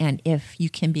listening and if you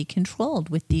can be controlled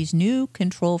with these new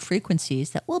control frequencies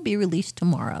that will be released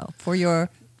tomorrow for your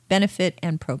benefit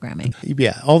and programming.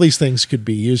 Yeah, all these things could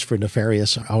be used for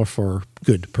nefarious or for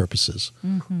good purposes.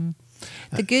 Mm-hmm.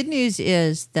 The good news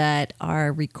is that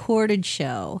our recorded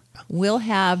show will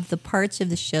have the parts of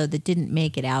the show that didn't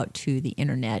make it out to the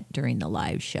internet during the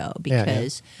live show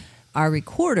because our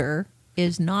recorder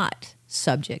is not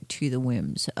subject to the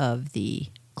whims of the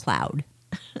cloud.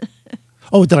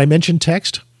 Oh, did I mention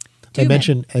text? Do I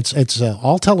mentioned it's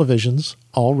all televisions,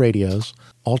 all radios,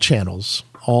 all channels,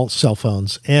 all cell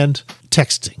phones, and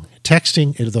texting.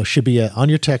 Texting, though, should be on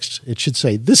your text. It should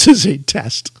say, "This is a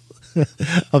test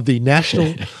of the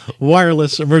National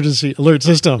Wireless Emergency Alert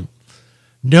System.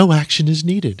 No action is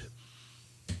needed."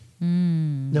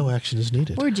 No action is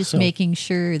needed. We're just So, making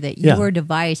sure that Yeah. your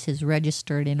device is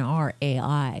registered in our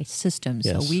AI system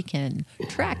so Yes. we can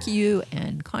track you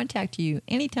and contact you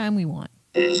anytime we want.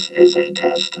 This is a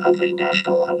test of the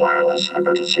National Wireless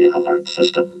Emergency Alert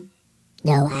System.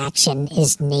 No action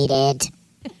is needed.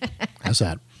 How's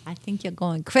that? I think you're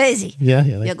going crazy. Yeah.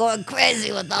 You're going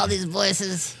crazy with all these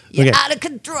voices. You're Okay. out of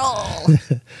control.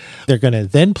 They're going to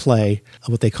then play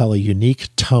what they call a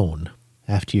unique tone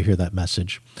after you hear that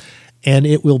message. And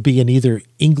it will be in either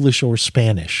English or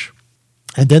Spanish.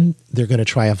 And then they're going to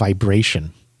try a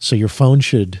vibration. So your phone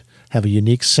should have a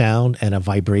unique sound and a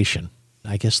vibration.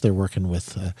 I guess they're working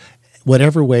with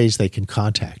whatever ways they can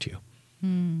contact you.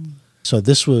 So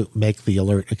this will make the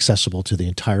alert accessible to the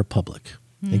entire public,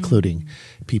 including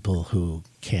people who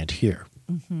can't hear.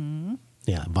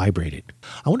 Yeah, vibrated.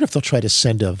 I wonder if they'll try to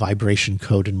send a vibration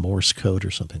code in Morse code or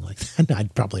something like that. No,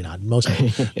 probably not.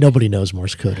 Nobody knows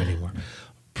Morse code anymore.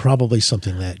 Probably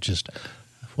something that just,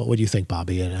 what would you think,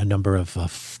 Bobby? A number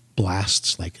of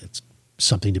blasts, like it's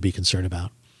something to be concerned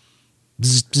about.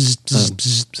 Bzz, bzz, bzz,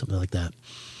 bzz, something like that.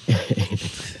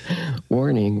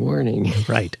 Warning.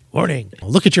 Right. Warning.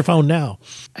 Look at your phone now.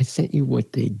 I sent you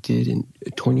what they did in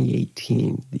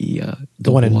 2018.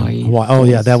 The one in Hawaii. Hawaii. Oh,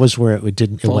 yeah. That was where it went a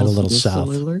false little missile south.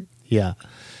 alert? Yeah.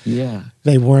 Yeah.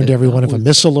 They warned everyone of a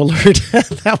missile alert.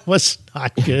 That was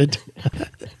not good.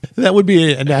 That would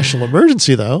be a national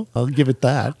emergency, though. I'll give it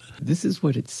that. This is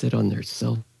what it said on their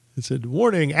cell. It said,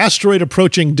 "Warning, asteroid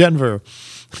approaching Denver."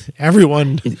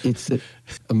 Everyone. It's an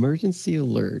emergency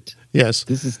alert. Yes.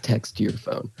 This is text to your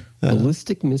phone.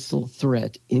 Ballistic missile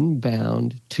threat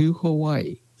inbound to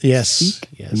Hawaii. Yes. Seek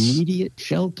immediate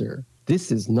shelter. This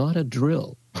is not a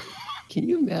drill. Can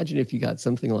you imagine if you got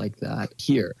something like that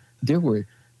here? There were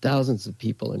thousands of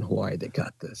people in Hawaii that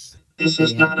got this. This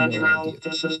is not a drill.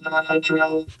 This is not a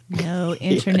drill. No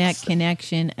internet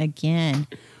connection again.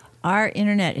 Our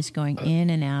internet is going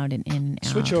in and out and in and out.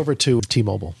 Switch over to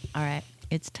T-Mobile. All right,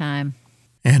 it's time.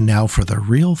 And now for the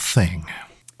real thing.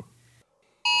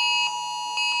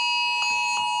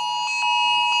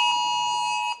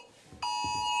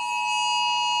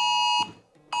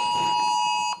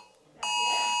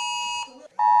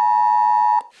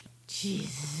 Jeez,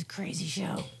 this is a crazy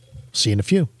show. See you in a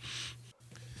few.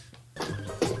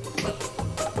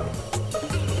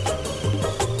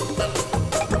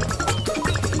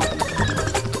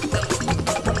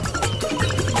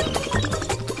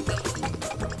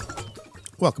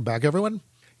 Welcome back, everyone.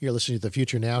 You're listening to the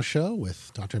Future Now show with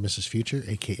Dr. and Mrs. Future,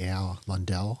 a.k.a. Al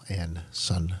Lundell, and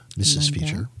son, Mrs.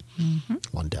 Future,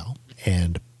 Lundell,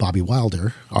 and Bobby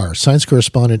Wilder, our science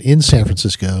correspondent in San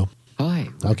Francisco. Hi.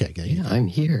 Okay, good. Yeah, I'm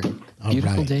here. All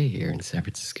Beautiful right. day here in San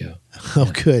Francisco.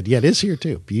 Oh, good. Yeah, it is here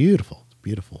too. Beautiful,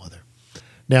 beautiful weather.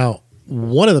 Now,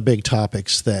 one of the big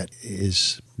topics that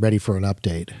is ready for an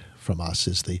update from us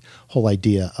is the whole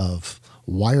idea of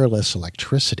wireless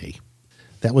electricity.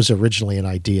 That was originally an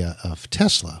idea of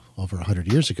Tesla over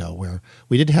 100 years ago, where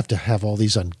we didn't have to have all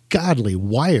these ungodly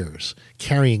wires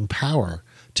carrying power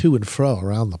to and fro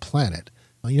around the planet.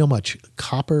 You know how much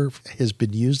copper has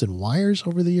been used in wires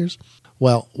over the years?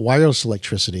 Well, wireless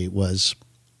electricity was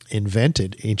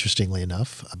invented, interestingly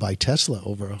enough, by Tesla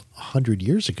over 100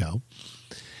 years ago.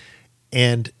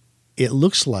 And it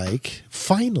looks like,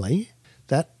 finally,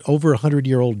 that over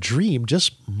 100-year-old dream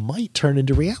just might turn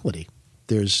into reality.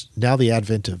 There's now the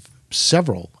advent of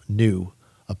several new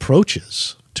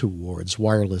approaches towards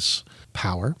wireless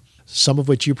power, some of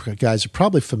which you guys are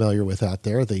probably familiar with out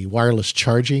there. The wireless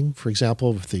charging, for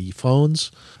example, with the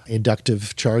phones,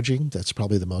 inductive charging, that's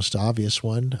probably the most obvious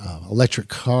one. Electric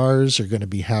cars are going to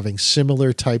be having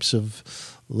similar types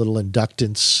of little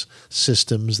inductance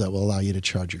systems that will allow you to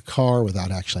charge your car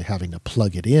without actually having to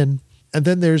plug it in. And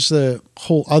then there's the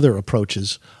whole other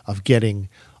approaches of getting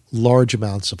large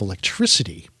amounts of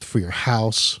electricity for your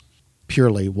house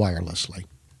purely wirelessly.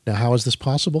 Now, how is this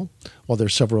possible? Well, there are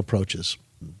several approaches.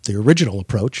 The original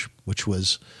approach, which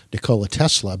was Nikola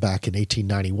Tesla back in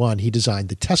 1891, he designed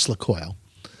the Tesla coil.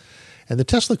 And the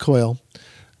Tesla coil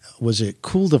was a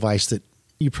cool device that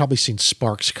you've probably seen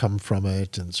sparks come from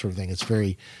it and sort of thing. It's a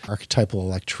very archetypal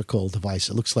electrical device.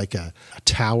 It looks like a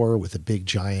tower with a big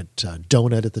giant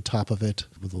donut at the top of it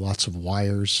with lots of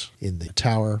wires in the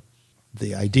tower.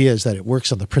 The idea is that it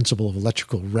works on the principle of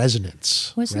electrical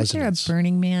resonance. Wasn't there a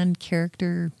Burning Man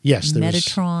character? Yes,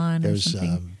 Metatron there's or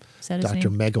something? Is that his Dr.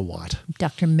 name? Megawatt.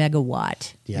 Dr.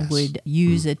 Megawatt Yes. would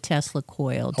use a Tesla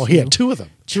coil to Oh, he had two of them.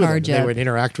 charge They up. would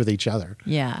interact with each other.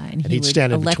 Yeah, and he'd he would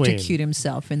stand in between. electrocute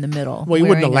himself in the middle. Well, he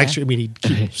wouldn't wearing electrocute. I mean, he'd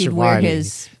keep he'd wear surviving.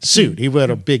 his suit. He had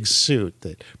a big suit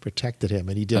that protected him,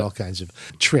 and he did all kinds of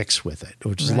tricks with it,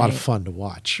 which is a lot of Right. fun to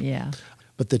watch. Yeah.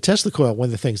 But the Tesla coil, one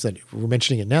of the things that we're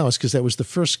mentioning it now is because that was the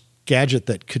first gadget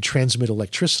that could transmit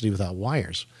electricity without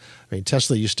wires. I mean,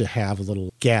 Tesla used to have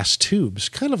little gas tubes,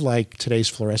 kind of like today's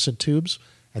fluorescent tubes,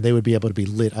 and they would be able to be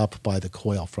lit up by the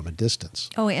coil from a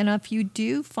distance. Oh, and if you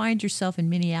do find yourself in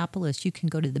Minneapolis, you can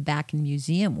go to the Bakken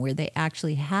Museum where they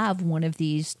actually have one of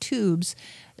these tubes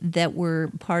that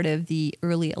were part of the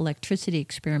early electricity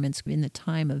experiments in the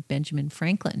time of Benjamin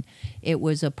Franklin. It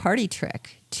was a party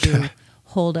trick to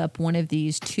hold up one of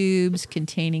these tubes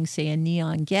containing, say, a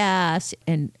neon gas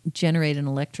and generate an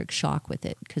electric shock with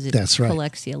it because it That's right.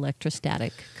 collects the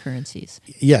electrostatic currencies.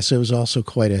 Yes, it was also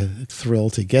quite a thrill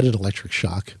to get an electric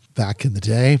shock back in the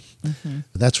day. Mm-hmm.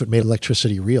 That's what made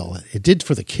electricity real. It did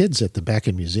for the kids at the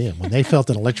Bakken Museum. When they felt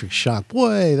an electric shock,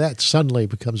 boy, that suddenly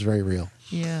becomes very real.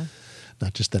 Yeah.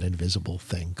 Not just that invisible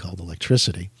thing called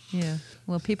electricity. Yeah.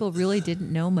 Well, people really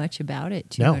didn't know much about it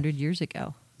 200 years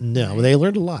ago. No, they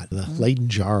learned a lot. The Leyden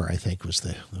jar, I think, was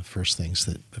the first things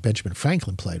that Benjamin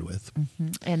Franklin played with.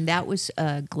 And that was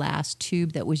a glass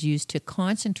tube that was used to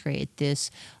concentrate this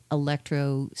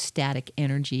electrostatic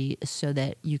energy so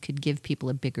that you could give people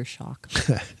a bigger shock.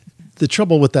 The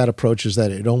trouble with that approach is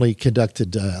that it only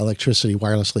conducted electricity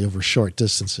wirelessly over short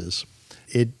distances.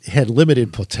 It had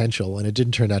limited potential, and it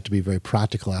didn't turn out to be a very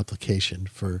practical application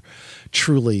for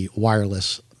truly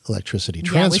wireless electricity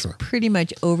transfer. Yeah, it was pretty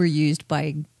much overused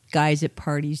by guys at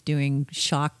parties doing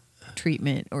shock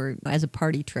treatment or as a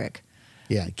party trick.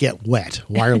 Yeah, get wet,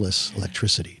 wireless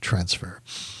electricity transfer.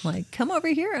 Like, come over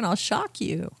here and I'll shock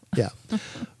you. Yeah.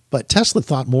 But Tesla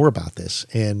thought more about this,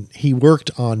 and he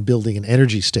worked on building an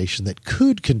energy station that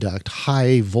could conduct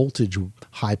high voltage,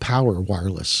 high power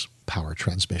wireless power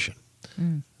transmission.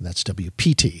 And that's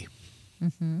WPT.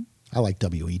 Mm-hmm. I like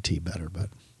WET better, but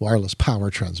wireless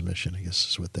power transmission, I guess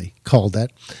is what they called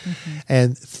that.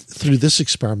 And through this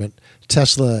experiment,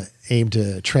 Tesla aimed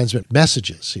to transmit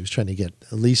messages. He was trying to get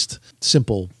at least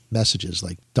simple messages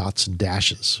like dots and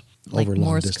dashes Like over long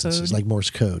Morse distances, code? like Morse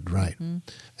code, right.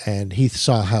 And he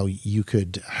saw how you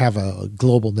could have a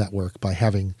global network by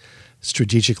having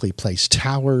strategically placed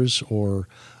towers or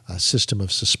a system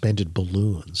of suspended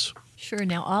balloons. Sure.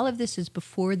 Now, all of this is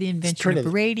before the invention of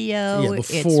of- radio. Yeah,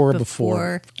 It's before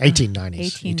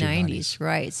 1890s. 1890s,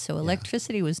 right. So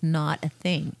electricity was not a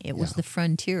thing. It was the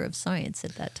frontier of science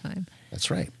at that time. That's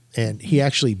right. And he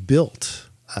actually built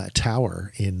a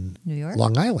tower in New York?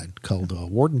 Long Island called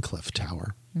Wardenclyffe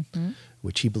Tower,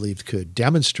 which he believed could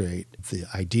demonstrate the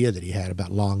idea that he had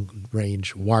about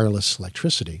long-range wireless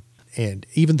electricity. And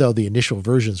even though the initial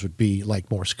versions would be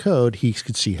like Morse code, he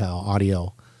could see how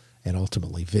audio and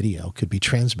ultimately video could be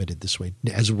transmitted this way,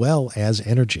 as well as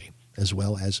energy, as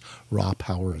well as raw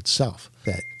power itself.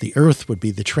 That the earth would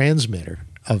be the transmitter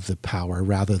of the power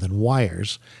rather than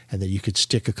wires, and that you could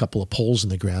stick a couple of poles in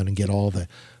the ground and get all the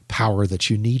power that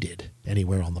you needed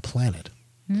anywhere on the planet.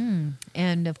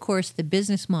 And of course, the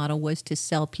business model was to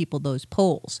sell people those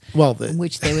poles, Well,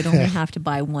 which they would only have to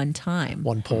buy one time.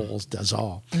 One pole does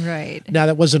all. Right. Now,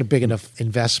 that wasn't a big enough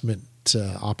investment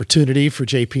opportunity for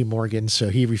J.P. Morgan, so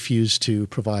he refused to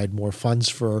provide more funds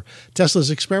for Tesla's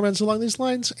experiments along these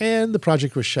lines, and the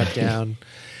project was shut down.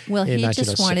 Well, in he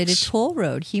just wanted a 1906. toll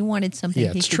road. He wanted something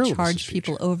Yeah, he it's could true, charge Mrs.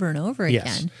 people over and over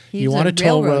Yes. again. You He's want a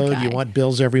toll railroad road, guy. you want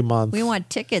bills every month. We want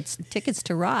tickets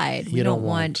to ride. We You don't don't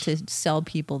want to sell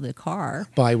people the car.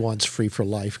 Buy once, free for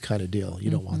life kind of deal. You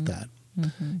don't want that.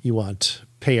 You want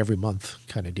pay every month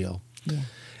kind of deal. Yeah.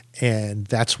 And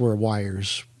that's where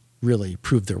wires really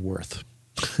proved their worth.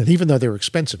 And even though they were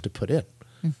expensive to put in,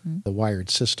 the wired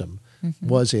system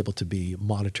was able to be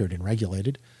monitored and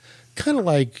regulated, kind of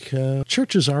like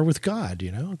churches are with God,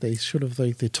 you know. They sort of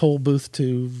like the toll booth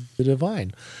to the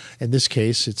divine. In this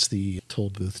case, it's the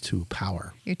toll booth to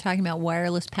power. You're talking about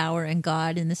wireless power and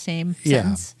God in the same Yeah,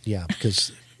 sentence. yeah,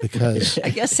 because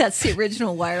I guess that's the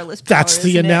original wireless power. that's the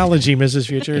isn't it? analogy, Mrs.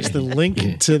 Future. It's the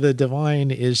link to the divine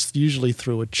is usually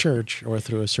through a church or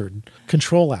through a certain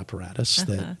control apparatus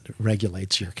that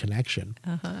regulates your connection.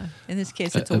 In this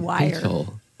case, it's a wire.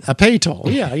 A pay toll,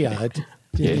 yeah.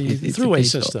 The it's a throughway pay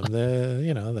toll. system.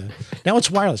 Now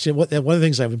it's wireless. You know, one of the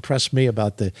things that have impressed me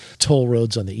about the toll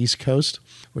roads on the East Coast,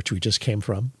 which we just came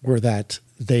from, were that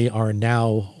they are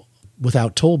now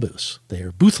without toll booths. They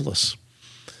are boothless,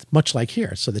 much like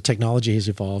here. So the technology has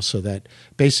evolved so that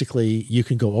basically you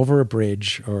can go over a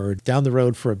bridge or down the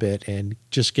road for a bit and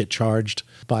just get charged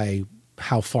by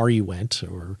how far you went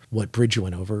or what bridge you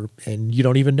went over, and you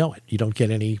don't even know it. You don't get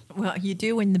any. Well, you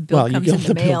do when the bill comes in the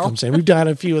the mail. bill comes in. We've done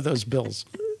a few of those bills.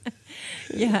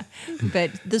 Yeah, but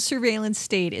the surveillance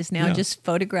state is now just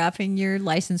photographing your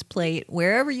license plate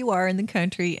wherever you are in the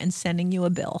country and sending you a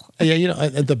bill. Yeah, you know,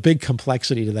 and the big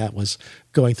complexity to that was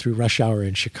going through rush hour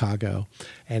in Chicago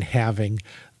and having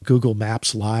Google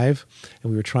Maps live, and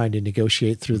we were trying to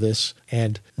negotiate through this,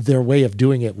 and their way of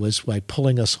doing it was by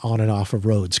pulling us on and off of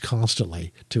roads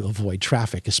constantly to avoid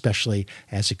traffic, especially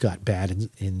as it got bad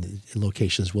in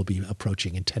locations we'll be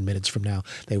approaching in 10 minutes from now.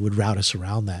 They would route us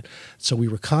around that. So we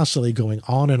were constantly going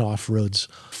on and off roads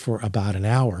for about an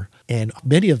hour, and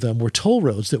many of them were toll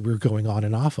roads that we were going on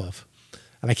and off of.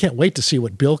 And I can't wait to see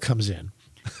what bill comes in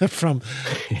from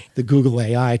the Google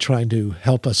AI trying to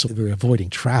help us with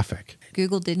avoiding traffic.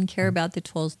 Google didn't care about the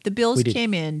tolls. The bills We didn't-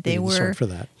 came in. we They didn't were sort for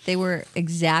that. They were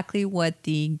exactly what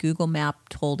the Google map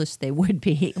told us they would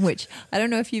be. Which I don't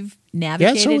know if you've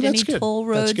navigated any that's good. toll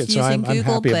That's roads good. using So I'm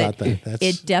Google, happy but about that. That's-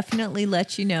 it definitely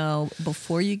lets you know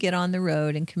before you get on the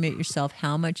road and commit yourself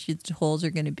how much your tolls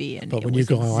are going to be. And But it when was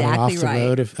you go on and exactly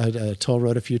off the right. road, a toll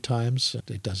road a few times,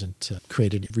 it doesn't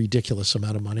create a ridiculous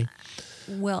amount of money.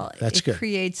 Well, That's it good.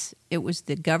 creates. It was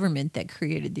the government that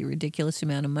created the ridiculous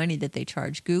amount of money that they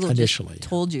charged. Google Initially, just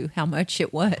told you how much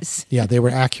it was. Yeah, they were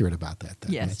accurate about that.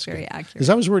 Yes, That's very good. accurate. Because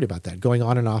I was worried about that. Going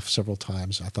on and off several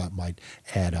times, I thought might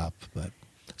add up, but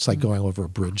it's like going over a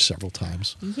bridge several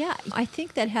times. Yeah, I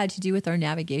think that had to do with our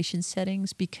navigation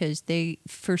settings because they,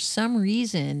 for some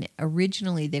reason,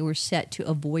 originally they were set to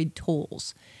avoid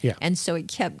tolls. Yeah. And so it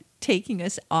kept taking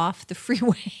us off the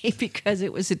freeway because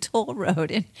it was a toll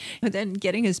road and then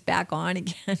getting us back on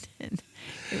again. And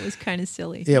it was kind of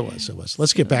silly. It was.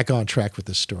 Let's get back on track with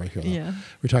this story here. Yeah.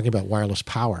 We're talking about wireless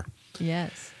power.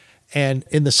 Yes. And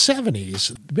in the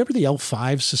 70s, remember the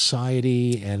L5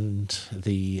 Society and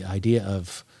the idea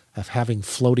of having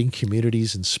floating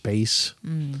communities in space?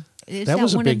 Is that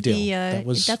was a one big of deal.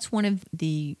 The, that's one of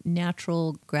the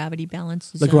natural gravity balance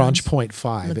zones. Lagrange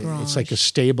 0.5. Lagrange. It's like a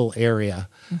stable area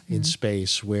in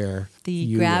space where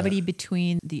the gravity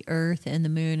between the Earth and the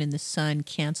Moon and the Sun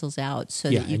cancels out, so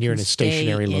that you and you're can in a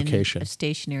stationary stay location, in a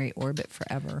stationary orbit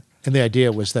forever. And the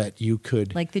idea was that you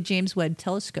could, like the James Webb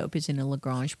Telescope is in a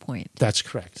Lagrange point. That's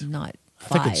correct. Not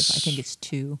 5. I think it's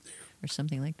 2 or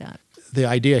something like that. The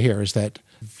idea here is that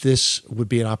this would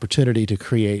be an opportunity to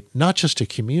create not just a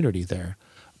community there,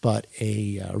 but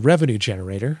a revenue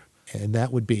generator, and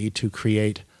that would be to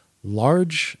create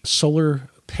large solar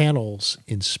panels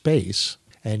in space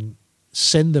and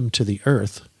send them to the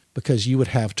Earth, because you would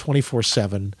have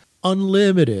 24/7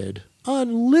 unlimited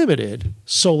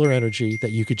solar energy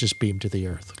that you could just beam to the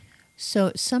Earth.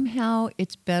 So somehow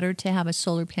it's better to have a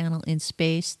solar panel in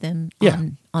space than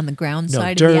on the ground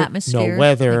side dirt, of the atmosphere. No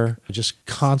weather, just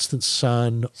constant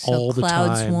sun all the time. So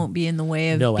clouds won't be in the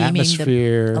way of beaming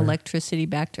atmosphere. The electricity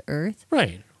back to Earth.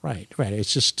 Right.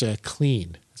 It's just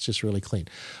clean. It's just really clean.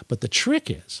 But the trick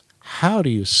is, how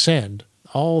do you send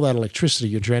all that electricity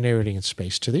you're generating in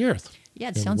space to the Earth? Yeah,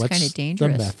 it sounds kind of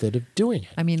dangerous. The method of doing it.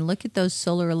 I mean, look at those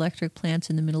solar electric plants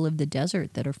in the middle of the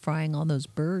desert that are frying all those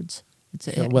birds.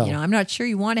 I'm not sure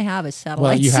you want to have a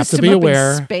satellite you have system to be up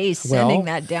aware. in space sending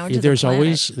that down to the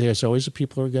planet. There's always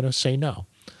people who are going to say no.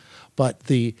 But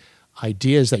the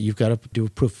idea is that you've got to do a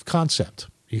proof of concept.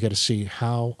 You've got to see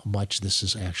how much this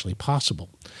is actually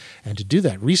possible. And to do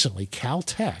that, recently,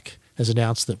 Caltech has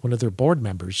announced that one of their board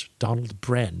members, Donald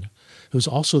Bren, who's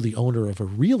also the owner of a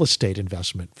real estate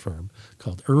investment firm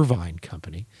called Irvine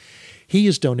Company, he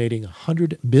is donating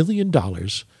 $100 million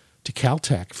to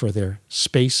Caltech for their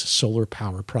Space Solar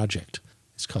Power Project.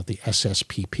 It's called the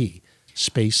SSPP,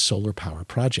 Space Solar Power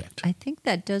Project. I think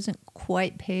that doesn't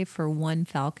quite pay for one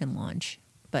Falcon launch,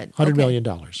 but $100 million.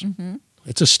 Mm-hmm.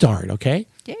 It's a start, okay?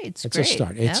 Yeah, it's great. It's a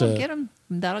start.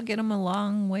 That'll get them a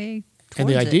long way towards And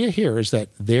the idea here is that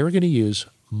they're going to use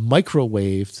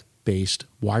microwave-based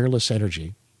wireless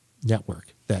energy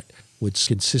network that would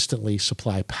consistently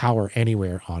supply power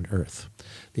anywhere on Earth.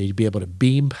 They'd be able to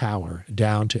beam power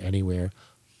down to anywhere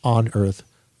on Earth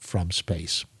from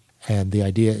space. And the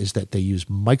idea is that they use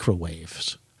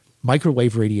microwaves.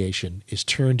 Microwave radiation is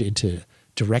turned into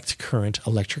direct current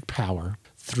electric power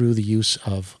through the use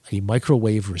of a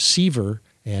microwave receiver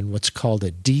and what's called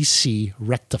a DC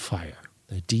rectifier.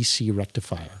 A DC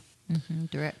rectifier.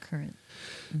 Direct current.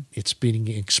 It's being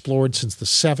explored since the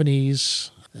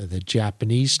 70s. The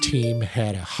Japanese team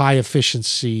had a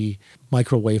high-efficiency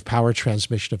microwave power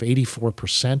transmission of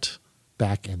 84%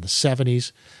 back in the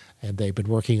 70s, and they've been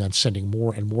working on sending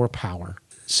more and more power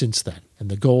since then. And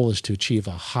the goal is to achieve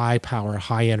a high-power,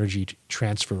 high-energy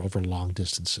transfer over long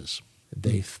distances.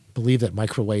 They believe that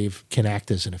microwave can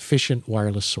act as an efficient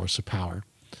wireless source of power.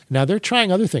 Now, they're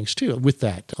trying other things, too, with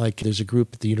that. Like there's a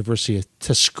group at the University of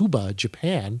Tsukuba,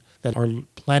 Japan, that are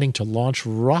planning to launch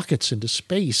rockets into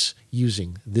space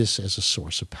using this as a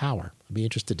source of power. I'd be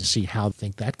interested to see how they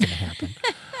think that's going to happen.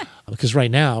 Because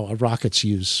right now, rockets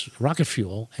use rocket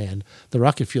fuel, and the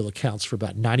rocket fuel accounts for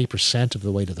about 90% of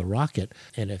the weight of the rocket.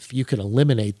 And if you can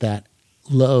eliminate that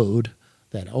load,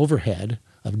 that overhead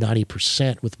of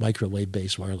 90% with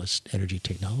microwave-based wireless energy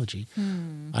technology,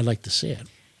 I'd like to see it.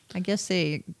 I guess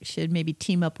they should maybe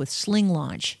team up with Sling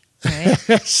Launch, right?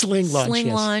 Sling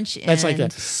Launch and that's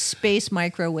like space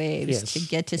microwaves to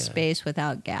get to space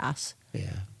without gas.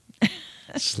 Yeah.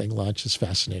 Sling Launch is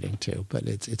fascinating too, but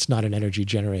it's not an energy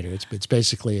generator. It's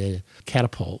basically a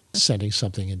catapult sending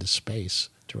something into space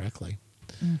directly.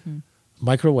 Mm-hmm.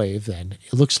 Microwave, then,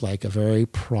 it looks like a very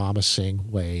promising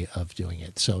way of doing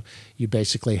it. So you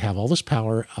basically have all this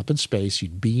power up in space,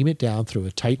 you'd beam it down through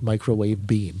a tight microwave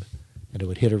beam, and it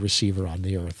would hit a receiver on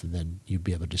the Earth, and then you'd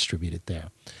be able to distribute it there.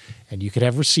 And you could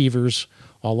have receivers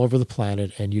all over the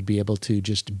planet, and you'd be able to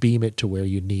just beam it to where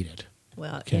you need it.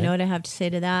 Well, okay? You know what I have to say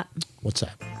to that? What's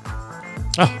that?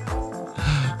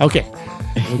 Oh, okay.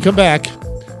 When we come back,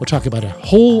 we'll talk about a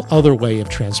whole other way of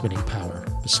transmitting power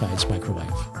besides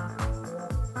microwave.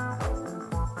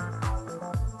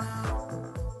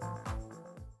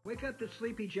 Wake up to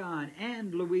Sleepy John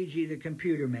and Luigi the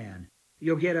Computer Man.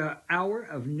 You'll get an hour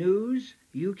of news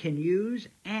you can use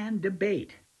and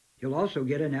debate. You'll also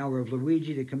get an hour of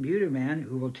Luigi the Computer Man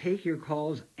who will take your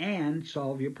calls and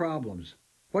solve your problems.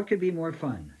 What could be more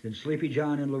fun than Sleepy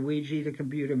John and Luigi the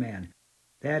Computer Man?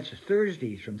 That's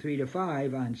Thursdays from 3 to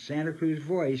 5 on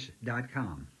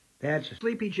SantaCruzVoice.com. That's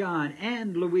Sleepy John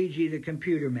and Luigi the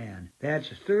Computer Man. That's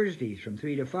Thursdays from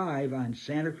 3 to 5 on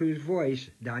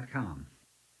SantaCruzVoice.com.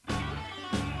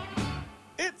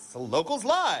 It's Locals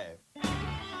Live.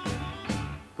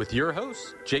 With your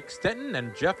hosts, Jake Stenton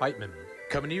and Jeff Eitman.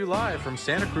 Coming to you live from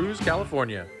Santa Cruz,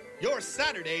 California. Your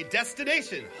Saturday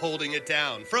destination, holding it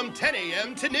down from 10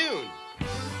 a.m. to noon.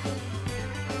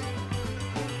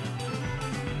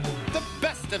 The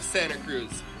best of Santa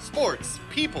Cruz. Sports,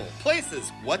 people,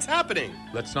 places, what's happening.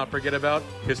 Let's not forget about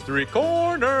History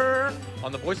Corner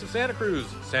on the Voice of Santa Cruz,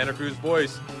 Santa Cruz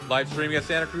Voice, live streaming at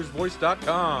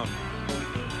santacruzvoice.com.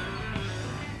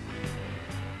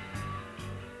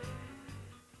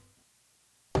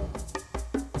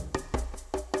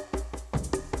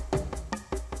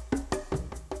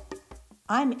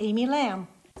 I'm Amy Lamb.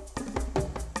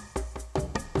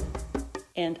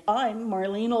 And I'm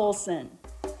Marlene Olson.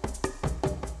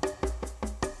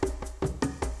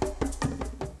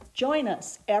 Join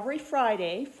us every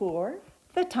Friday for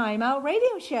the Time Out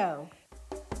Radio Show.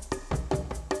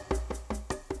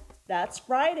 That's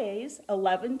Fridays,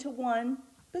 11 to 1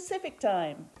 Pacific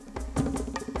Time.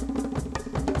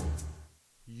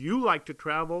 You like to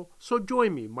travel, so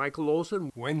join me, Michael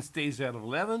Olson, Wednesdays at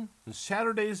 11 and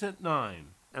Saturdays at 9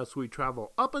 as we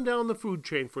travel up and down the food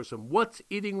chain for some What's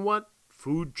Eating What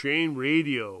Food Chain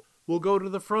Radio. We'll go to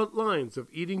the front lines of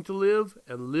eating to live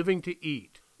and living to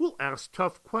eat. We'll ask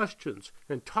tough questions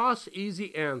and toss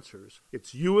easy answers.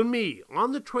 It's you and me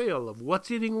on the trail of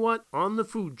What's Eating What on the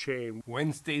food chain,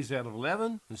 Wednesdays at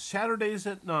 11 and Saturdays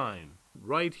at 9,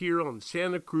 right here on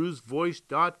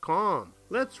SantaCruzVoice.com.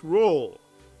 Let's roll.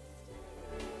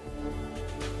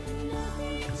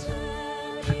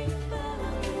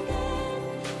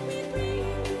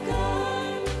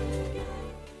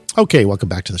 Okay, welcome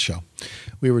back to the show.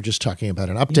 We were just talking about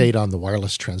an update on the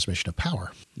wireless transmission of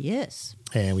power. Yes.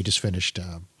 And we just finished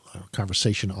a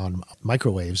conversation on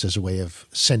microwaves as a way of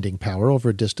sending power over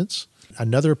a distance.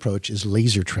 Another approach is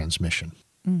laser transmission.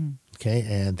 Mm. Okay,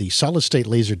 and the solid-state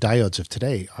laser diodes of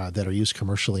today that are used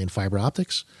commercially in fiber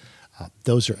optics,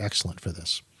 those are excellent for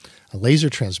this. A laser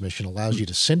transmission allows you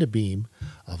to send a beam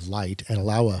of light and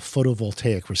allow a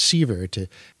photovoltaic receiver to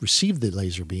receive the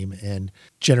laser beam and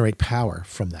generate power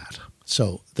from that.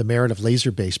 So the merit of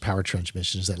laser-based power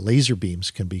transmission is that laser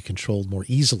beams can be controlled more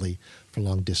easily for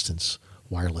long-distance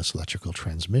wireless electrical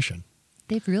transmission.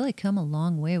 They've really come a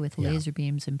long way with laser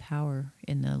beams and power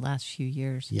in the last few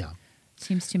years. Yeah.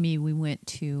 Seems to me we went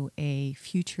to a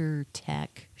future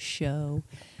tech show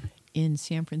in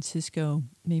San Francisco,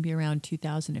 maybe around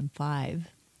 2005,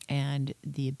 and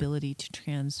the ability to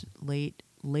translate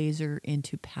laser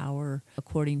into power,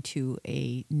 according to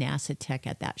a NASA tech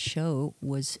at that show,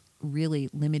 was really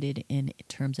limited in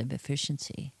terms of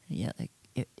efficiency. Yeah, like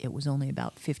it was only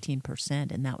about 15%,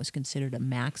 and that was considered a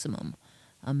maximum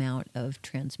amount of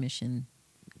transmission.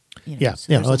 It's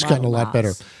gotten a lot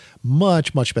better.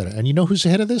 Much, much better. And you know who's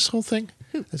ahead of this whole thing?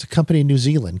 Who? There's a company in New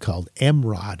Zealand called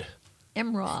EMROD.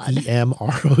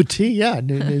 EMROD,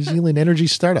 New Zealand energy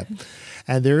startup.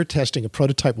 And they're testing a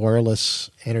prototype wireless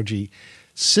energy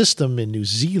system in New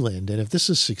Zealand. And if this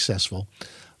is successful,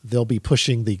 they'll be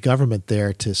pushing the government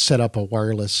there to set up a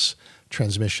wireless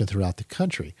transmission throughout the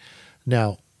country.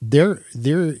 Now, they're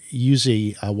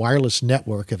using a wireless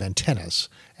network of antennas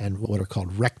and what are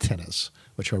called rectennas,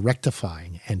 which are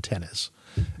rectifying antennas.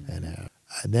 And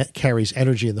that carries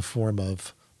energy in the form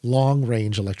of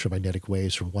long-range electromagnetic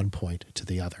waves from one point to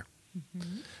the other.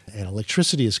 Mm-hmm. And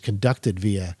electricity is conducted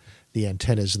via the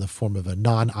antennas in the form of a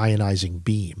non-ionizing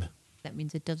beam. That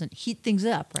means it doesn't heat things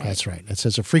up, right? That's right. It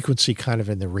says a frequency kind of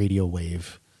in the radio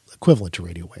wave, equivalent to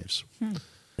radio waves.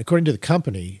 According to the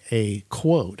company, a,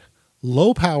 quote,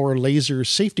 low-power laser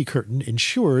safety curtain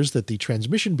ensures that the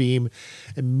transmission beam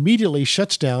immediately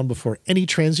shuts down before any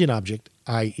transient object,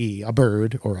 i.e. a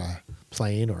bird or a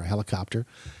plane or a helicopter,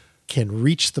 can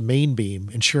reach the main beam,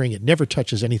 ensuring it never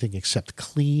touches anything except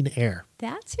clean air.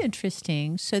 That's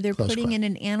interesting. So they're putting in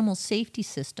an animal safety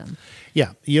system.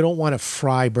 Yeah, you don't want to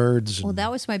fry birds. Well,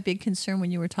 that was my big concern when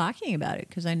you were talking about it,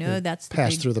 because I know that's the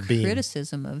pass big through the beam.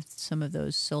 Criticism of some of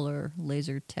those solar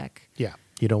laser tech. Yeah,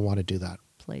 you don't want to do that.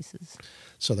 Places.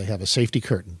 So they have a safety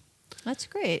curtain. That's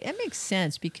great. It makes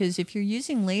sense, because if you're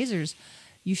using lasers,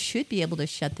 you should be able to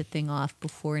shut the thing off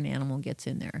before an animal gets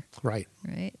in there. Right.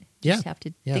 Right? You just have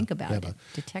to think about it,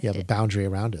 detect it. You have a boundary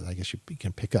around it. I guess you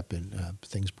can pick up in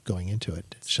things going into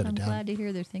it, shut it down. I'm glad to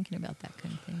hear they're thinking about that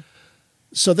kind of thing.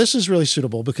 So this is really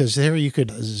suitable because there you could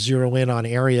zero in on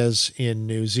areas in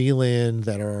New Zealand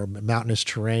that are mountainous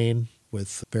terrain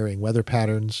with varying weather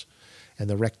patterns, and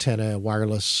the Rectenna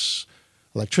wireless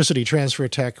electricity transfer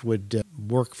tech would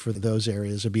work for those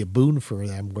areas. It'd be a boon for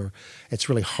them where it's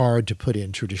really hard to put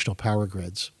in traditional power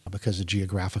grids because of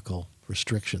geographical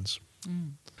restrictions.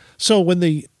 So when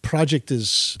the project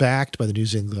is backed by the New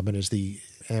Zealand government, as the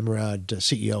AMRAD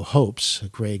CEO hopes,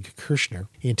 Greg Kirshner,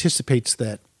 he anticipates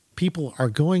that people are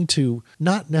going to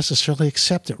not necessarily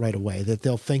accept it right away, that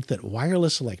they'll think that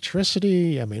wireless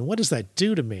electricity, I mean, what does that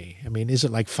do to me? I mean, is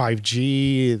it like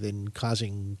 5G then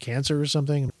causing cancer or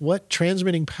something? What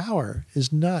transmitting power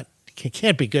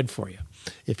can't be good for you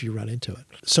if you run into it.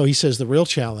 So he says the real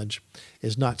challenge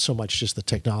is not so much just the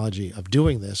technology of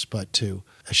doing this, but to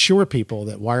assure people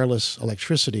that wireless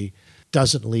electricity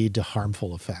doesn't lead to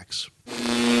harmful effects.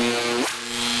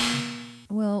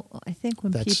 Well, I think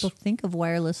when people think of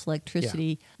wireless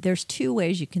electricity, there's two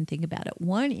ways you can think about it.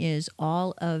 One is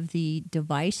all of the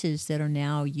devices that are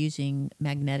now using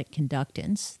magnetic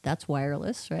conductance. That's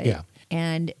wireless, right? Yeah.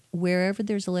 And wherever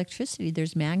there's electricity,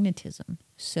 there's magnetism.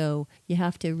 So you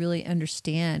have to really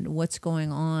understand what's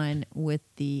going on with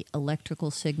the electrical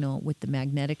signal, with the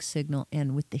magnetic signal,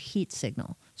 and with the heat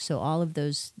signal. So all of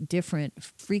those different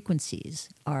frequencies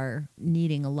are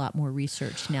needing a lot more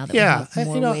research now that we have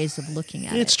more ways of looking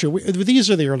at it. It's true.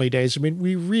 These are the early days. I mean,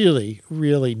 we really,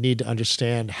 really need to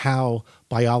understand how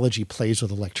biology plays with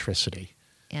electricity.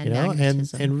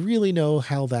 And and really know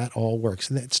how that all works.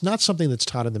 And it's not something that's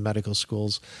taught in the medical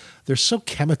schools. They're so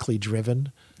chemically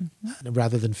driven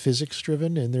rather than physics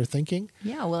driven in their thinking.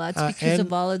 Yeah, well, that's because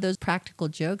of all of those practical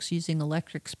jokes using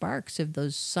electric sparks of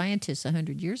those scientists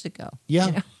 100 years ago. Yeah.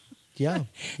 You know? Yeah.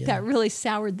 That really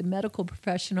soured the medical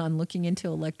profession on looking into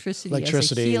electricity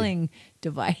as a healing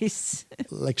device.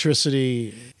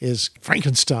 Electricity is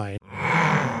Frankenstein.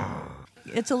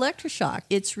 It's electroshock.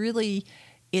 It's really...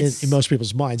 In most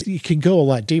people's minds. You can go a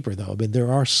lot deeper, though. I mean,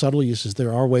 there are subtle uses.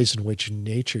 There are ways in which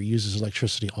nature uses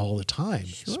electricity all the time,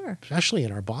 especially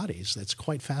in our bodies. That's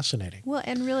quite fascinating. Well,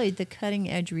 and really the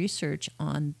cutting-edge research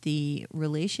on the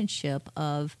relationship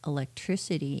of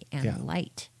electricity and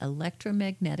light,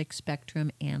 electromagnetic spectrum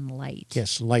and light.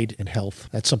 Yes, light and health.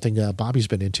 That's something Bobby's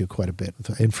been into quite a bit,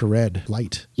 infrared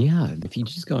light. Yeah, if you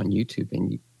just go on YouTube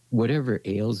and whatever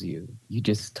ails you, you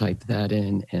just type that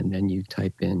in, and then you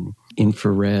type in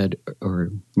infrared or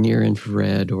near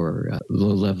infrared or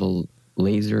low-level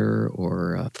laser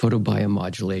or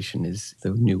photobiomodulation is the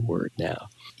new word now.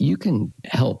 You can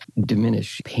help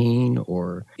diminish pain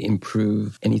or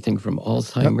improve anything from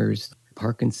Alzheimer's,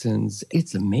 Parkinson's.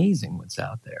 It's amazing what's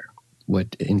out there,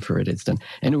 what infrared has done.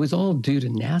 And it was all due to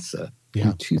NASA.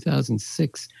 In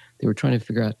 2006, they were trying to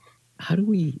figure out, how do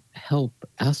we help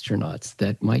astronauts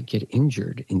that might get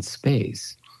injured in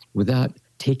space without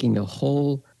taking a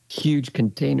whole huge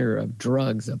container of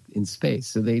drugs up in space?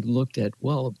 So they looked at,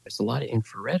 well, there's a lot of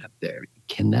infrared up there.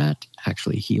 Can that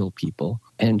actually heal people?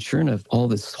 And sure enough, all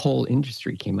this whole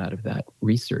industry came out of that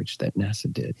research that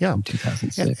NASA did in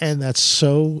 2006. And that's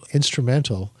so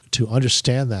instrumental to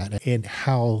understand that and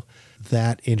how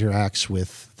that interacts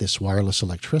with this wireless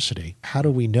electricity. How do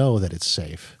we know that it's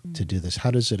safe to do this? How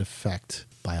does it affect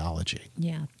biology?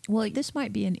 Yeah. Well, this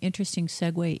might be an interesting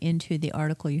segue into the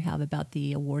article you have about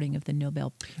the awarding of the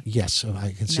Nobel. Yes,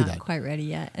 I can see that. Not quite ready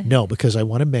yet. No, because I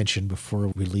want to mention before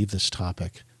we leave this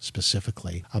topic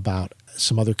specifically about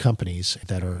some other companies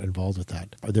that are involved with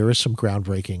that. There is some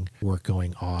groundbreaking work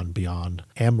going on beyond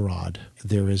AMROD.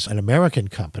 There is an American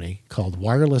company called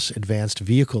Wireless Advanced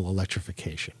Vehicle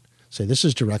Electrification. So this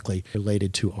is directly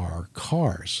related to our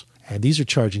cars. And these are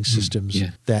charging systems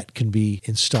that can be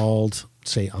installed,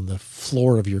 say, on the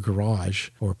floor of your garage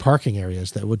or parking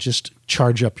areas that will just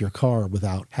charge up your car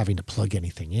without having to plug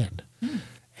anything in.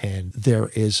 And there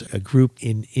is a group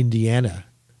in Indiana,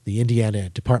 the Indiana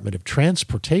Department of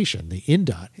Transportation, the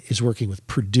INDOT, is working with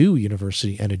Purdue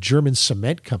University and a German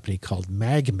cement company called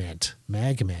Magment.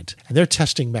 And they're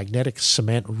testing magnetic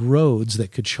cement roads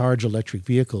that could charge electric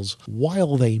vehicles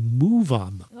while they move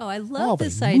on them. Oh, I love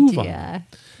this idea.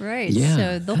 Right. Yeah,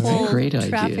 so the that's whole a great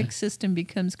traffic idea. system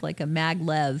becomes like a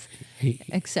maglev,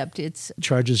 except it's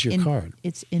charges your car.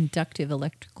 It's inductive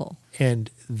electrical. And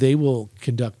they will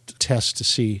conduct tests to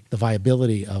see the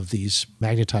viability of these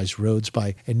magnetized roads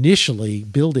by initially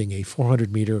building a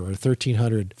 400-meter or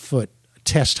 1,300-foot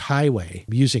test highway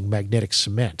using magnetic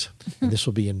cement. And this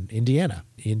will be in Indiana.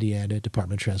 Indiana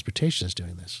Department of Transportation is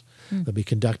doing this. They'll be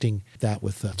conducting that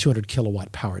with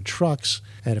 200-kilowatt powered trucks.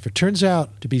 And if it turns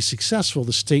out to be successful,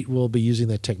 the state will be using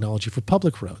that technology for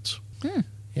public roads.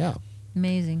 Yeah.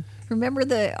 Amazing. Remember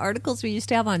the articles we used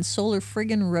to have on solar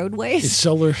friggin' roadways? It's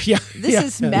solar, This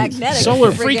is magnetic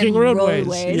solar freaking roadways.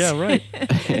 roadways. Yeah, right.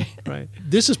 Right.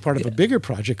 This is part of a bigger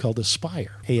project called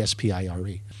Aspire,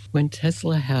 A-S-P-I-R-E. When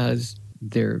Tesla has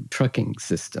their trucking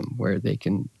system where they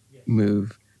can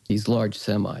move these large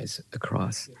semis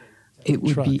across, it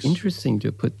would be interesting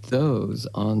to put those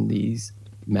on these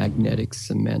magnetic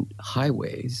cement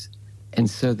highways And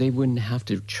so they wouldn't have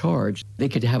to charge. They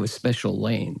could have a special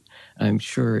lane. I'm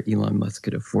sure Elon Musk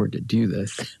could afford to do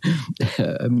this,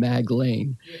 a mag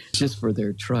lane, just for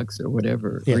their trucks or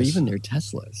whatever, or even their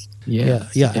Teslas. Yeah.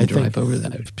 And I drive think over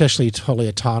that. especially totally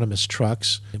autonomous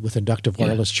trucks with inductive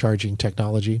wireless charging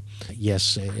technology.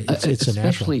 Yes, it's a natural.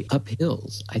 Especially up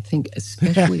hills. I think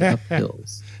especially up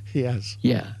hills. Yes.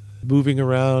 Yeah. Moving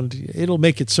around, it'll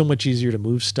make it so much easier to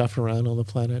move stuff around on the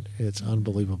planet. It's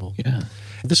unbelievable. Yeah.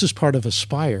 This is part of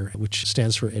ASPIRE, which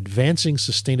stands for Advancing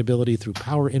Sustainability Through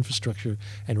Power Infrastructure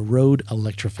and Road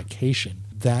Electrification.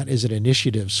 That is an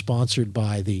initiative sponsored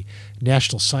by the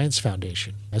National Science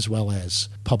Foundation, as well as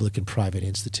public and private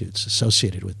institutes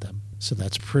associated with them. So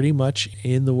that's pretty much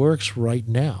in the works right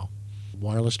now.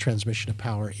 Wireless transmission of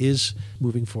power is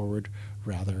moving forward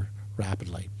rather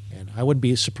rapidly. And I wouldn't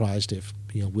be surprised if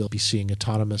we'll be seeing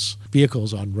autonomous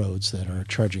vehicles on roads that are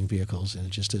charging vehicles, and it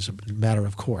just is a matter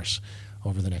of course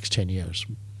over the next 10 years.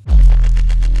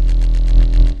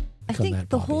 I think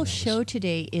the whole show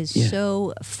today is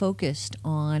so focused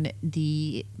on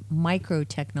the micro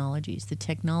technologies, the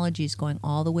technologies going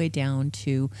all the way down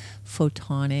to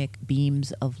photonic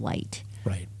beams of light.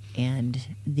 Right. And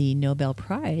the Nobel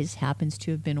Prize happens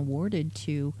to have been awarded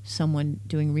to someone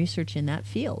doing research in that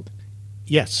field.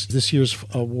 Yes, this year's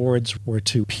awards were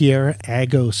to Pierre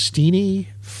Agostini,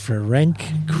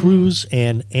 Ferenc Cruz,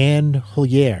 and Anne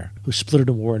Hollier, who split an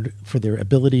award for their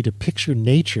ability to picture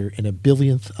nature in a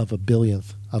billionth of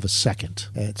a second.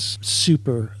 It's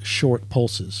super short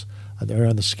pulses. They're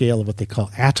on the scale of what they call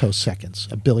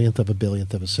attoseconds, a billionth of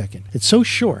a second. It's so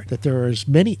short that there are as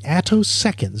many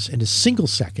attoseconds in a single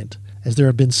second as there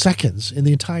have been seconds in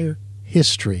the entire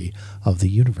history of the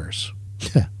universe.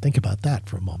 Think about that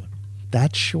for a moment.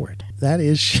 That's short. That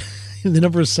is the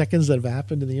number of seconds that have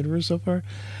happened in the universe so far.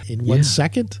 In 1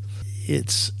 second,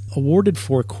 it's awarded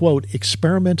for, quote,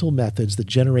 experimental methods that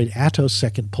generate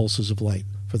attosecond pulses of light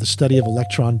for the study of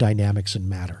electron dynamics and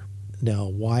matter. Now,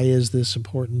 why is this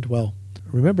important? Well,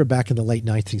 remember back in the late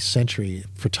 19th century,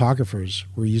 photographers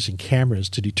were using cameras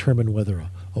to determine whether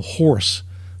a horse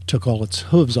took all its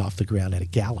hooves off the ground at a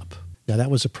gallop. Now,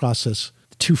 that was a process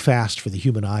too fast for the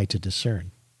human eye to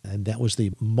discern. And that was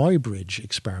the Maui Bridge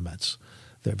experiments.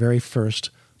 The very first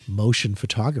motion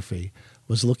photography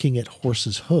was looking at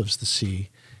horses' hooves to see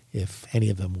if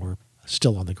any of them were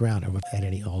still on the ground or at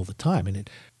any all the time. And it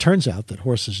turns out that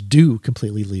horses do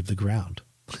completely leave the ground.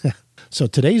 So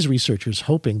today's researchers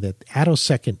hoping that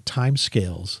attosecond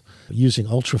timescales using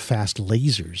ultra-fast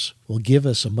lasers will give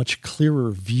us a much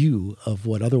clearer view of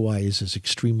what otherwise is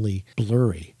extremely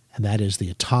blurry, and that is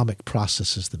the atomic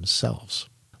processes themselves.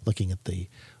 Looking at the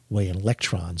way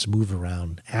electrons move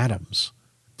around atoms,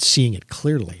 seeing it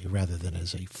clearly rather than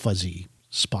as a fuzzy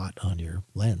spot on your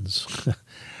lens.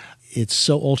 It's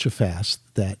so ultra fast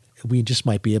that we just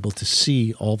might be able to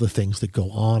see all the things that go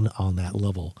on that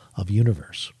level of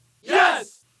universe.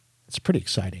 Yes! It's pretty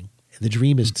exciting. The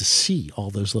dream is to see all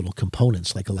those little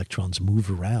components like electrons move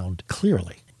around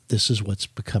clearly. This is what's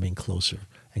becoming closer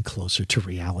and closer to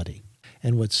reality.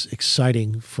 And what's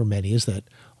exciting for many is that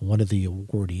one of the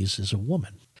awardees is a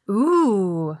woman.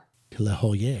 Ooh. Le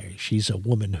Hollier. She's a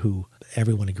woman who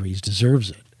everyone agrees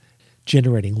deserves it.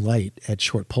 Generating light at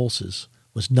short pulses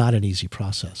was not an easy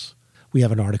process. We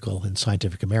have an article in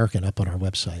Scientific American up on our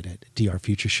website at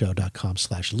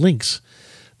drfutureshow.com/links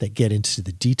that get into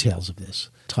the details of this,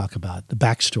 talk about the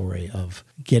backstory of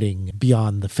getting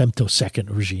beyond the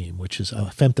femtosecond regime, which is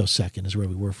a femtosecond is where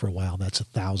we were for a while. That's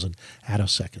 1,000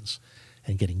 attoseconds,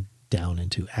 and getting down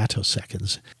into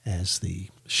attoseconds as the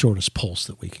shortest pulse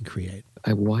that we can create.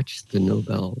 I watched the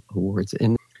Nobel Awards,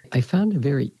 and I found a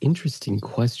very interesting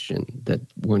question that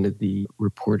one of the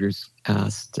reporters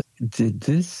asked. Did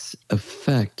this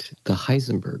affect the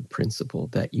Heisenberg principle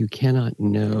that you cannot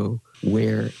know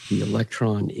where the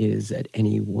electron is at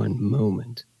any one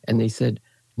moment? And they said,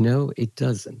 no, it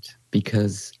doesn't,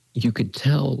 because you could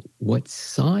tell what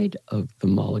side of the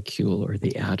molecule or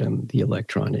the atom the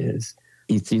electron is.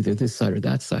 It's either this side or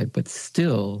that side, but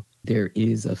still there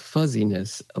is a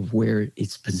fuzziness of where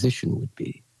its position would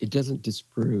be. It doesn't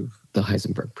disprove the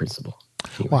Heisenberg principle.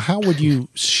 Anyway. Well, how would you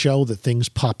show that things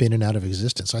pop in and out of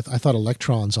existence? I thought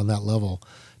electrons on that level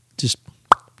just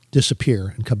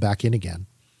disappear and come back in again.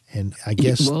 And I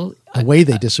guess the way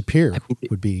they disappear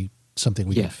would be something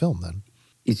we can film then.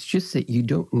 It's just that you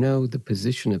don't know the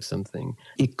position of something.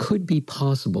 It could be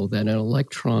possible that an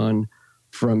electron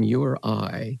from your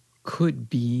eye could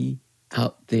be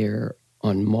out there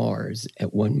on Mars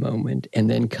at one moment and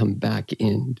then come back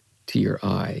in to your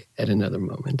eye at another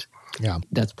moment. Yeah.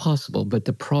 That's possible, but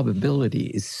the probability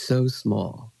is so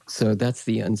small So that's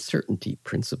the uncertainty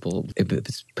principle of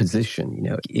its position. You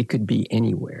know, it could be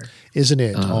anywhere. Isn't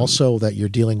it also that you're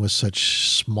dealing with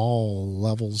such small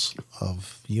levels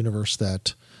of universe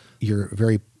that your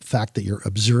very fact that you're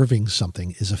observing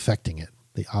something is affecting it?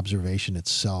 The observation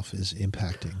itself is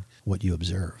impacting what you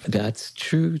observe. That's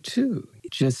true, too.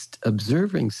 Just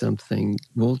observing something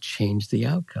will change the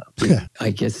outcome.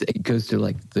 I guess it goes to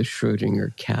like the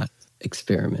Schrödinger cat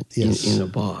experiment in a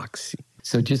box.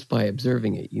 So just by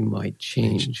observing it, you might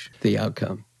change the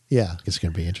outcome. Yeah, it's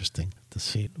going to be interesting to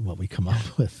see what we come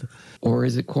up with. Or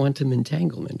is it quantum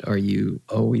entanglement? Are you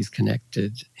always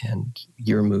connected and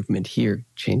your movement here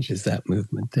changes that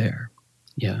movement there?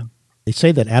 Yeah. They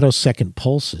say that attosecond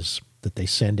pulses that they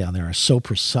send down there are so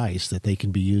precise that they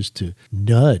can be used to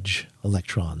nudge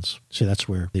electrons. So that's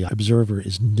where the observer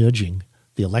is nudging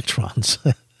the electrons.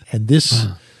 And this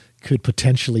could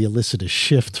potentially elicit a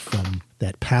shift from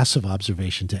that passive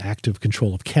observation to active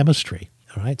control of chemistry.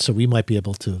 All right, so we might be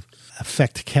able to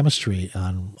affect chemistry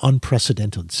on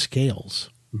unprecedented scales.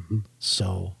 Mm-hmm.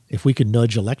 So if we could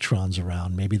nudge electrons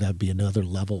around, maybe that'd be another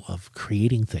level of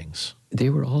creating things. They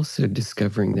were also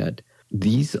discovering that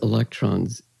these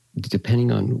electrons,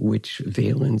 depending on which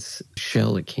valence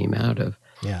shell it came out of,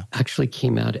 actually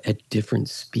came out at different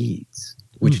speeds,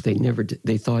 which they never did.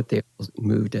 They thought they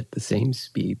moved at the same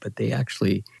speed, but they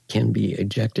actually can be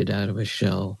ejected out of a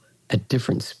shell at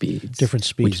different speeds. Different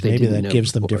speeds. Maybe that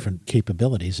gives them different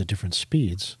capabilities at different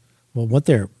speeds. Well, what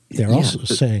they're also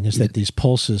saying is that these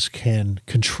pulses can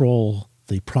control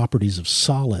the properties of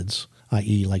solids,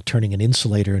 i.e. like turning an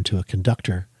insulator into a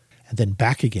conductor and then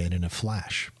back again in a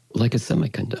flash. Like a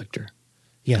semiconductor.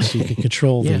 Yes, you can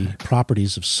control the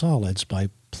properties of solids by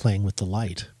playing with the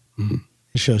light. Mm-hmm.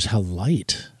 It shows how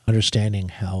light, understanding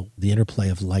how the interplay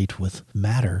of light with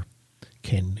matter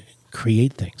can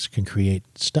create things, can create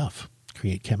stuff,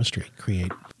 create chemistry,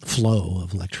 create flow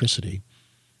of electricity.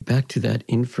 Back to that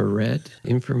infrared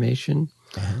information,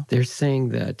 they're saying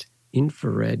that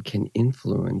infrared can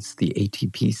influence the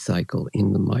ATP cycle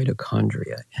in the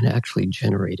mitochondria and actually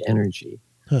generate energy.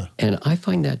 And I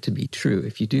find that to be true.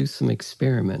 If you do some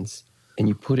experiments and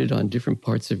you put it on different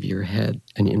parts of your head,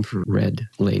 an infrared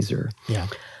laser,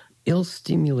 it'll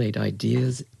stimulate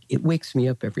ideas. It wakes me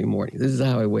up every morning. This is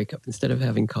how I wake up. Instead of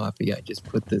having coffee, I just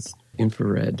put this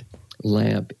infrared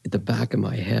lamp at the back of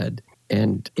my head,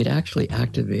 and it actually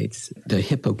activates the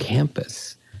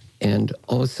hippocampus. And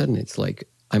all of a sudden, it's like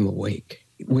I'm awake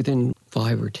within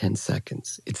 5 or 10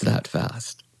 seconds. It's that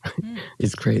fast.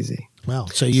 It's crazy. Wow.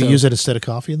 So you use it instead of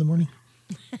coffee in the morning?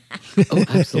 Oh,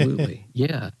 absolutely.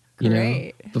 Yeah. You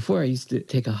Great. know, before I used to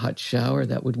take a hot shower,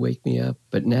 that would wake me up.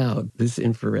 But now this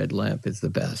infrared lamp is the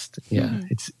best. Yeah,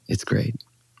 it's great.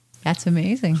 That's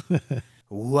amazing.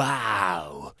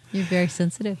 Wow. You're very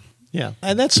sensitive. Yeah.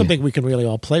 And that's something we can really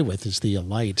all play with is the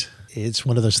light. It's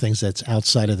one of those things that's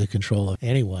outside of the control of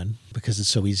anyone because it's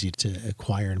so easy to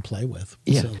acquire and play with.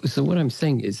 Yeah. So what I'm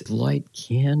saying is light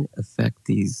can affect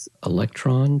these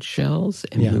electron shells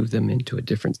and move them into a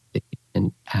different state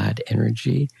and add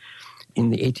energy. In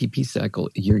the ATP cycle,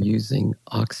 you're using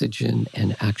oxygen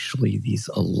and actually these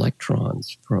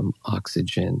electrons from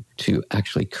oxygen to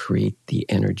actually create the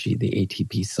energy, the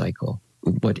ATP cycle.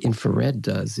 What infrared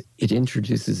does, it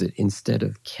introduces it instead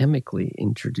of chemically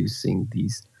introducing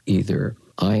these either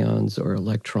ions or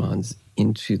electrons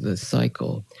into the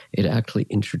cycle, it actually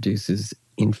introduces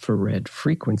infrared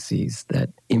frequencies that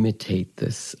imitate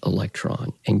this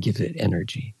electron and give it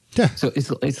energy. So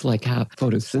it's like how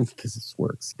photosynthesis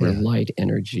works, where light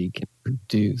energy can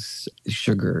produce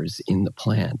sugars in the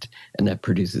plant, and that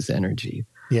produces energy.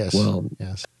 Yes. Well,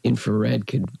 infrared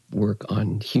could work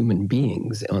on human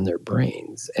beings, on their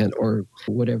brains, and or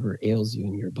whatever ails you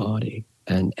in your body,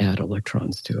 and add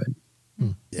electrons to it.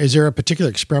 Is there a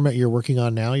particular experiment you're working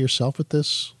on now yourself with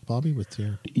this, Bobby?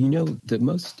 You know, the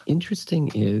most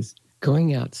interesting is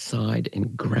going outside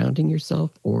and grounding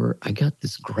yourself, or I got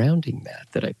this grounding mat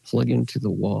that I plug into the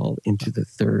wall, into the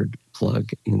third plug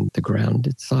in the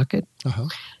grounded socket.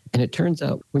 And it turns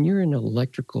out when you're in an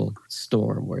electrical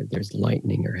storm where there's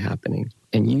lightning or happening,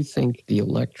 and you think the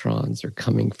electrons are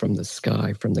coming from the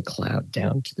sky, from the cloud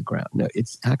down to the ground. No,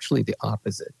 it's actually the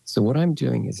opposite. So what I'm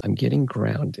doing is I'm getting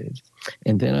grounded,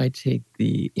 and then I take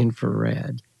the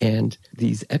infrared, and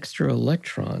these extra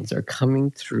electrons are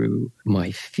coming through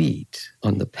my feet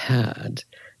on the pad.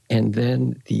 And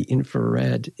then the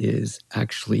infrared is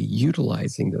actually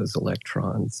utilizing those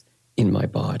electrons in my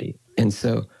body. And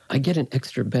so I get an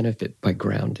extra benefit by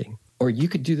grounding. Or you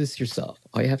could do this yourself.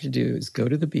 All you have to do is go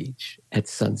to the beach at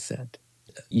sunset.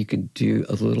 You could do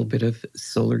a little bit of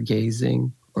solar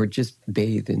gazing or just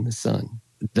bathe in the sun.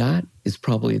 That is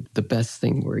probably the best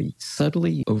thing, where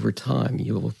subtly over time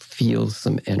you'll feel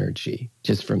some energy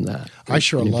just from that. I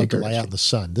sure love to lie out in the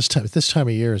sun. This time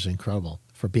of year is incredible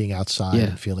for being outside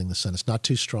and feeling the sun. It's not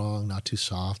too strong, not too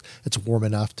soft. It's warm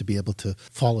enough to be able to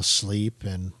fall asleep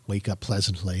and wake up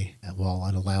pleasantly while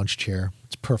on a lounge chair.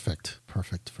 It's perfect for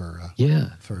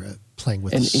playing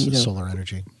with solar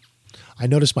energy. I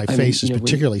notice my face is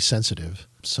particularly sensitive.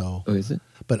 So, is it?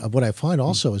 But what I find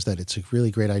also is that it's a really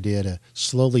great idea to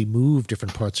slowly move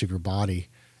different parts of your body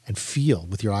and feel,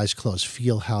 with your eyes closed,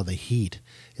 feel how the heat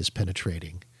is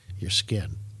penetrating your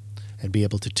skin and be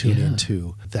able to tune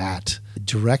into that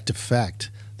direct effect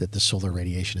that the solar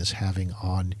radiation is having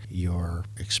on your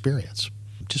experience.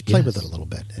 Just play with it a little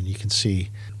bit and you can see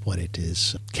what it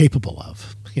is capable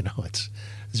of. It's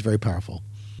very powerful.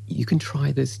 You can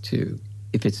try this too.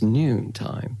 If it's noon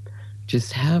time,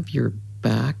 just have your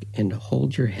back and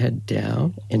hold your head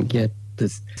down and get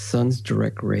the sun's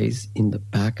direct rays in the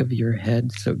back of your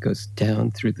head, so it goes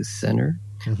down through the center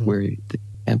where the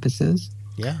campus is.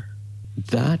 Yeah.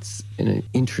 That's an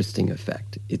interesting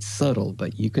effect. It's subtle,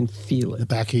 but you can feel it. The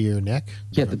back of your neck?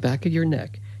 Yeah, the back of your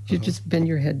neck. You just bend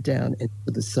your head down and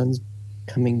the sun's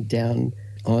coming down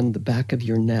on the back of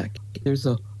your neck. There's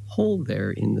a hole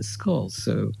there in the skull,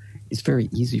 so it's very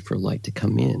easy for light to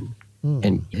come in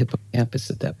and hippocampus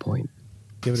at that point.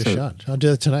 Give it a shot. I'll do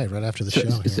that tonight, right after the show,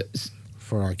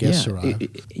 for our guests arrive.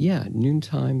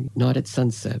 Noontime, not at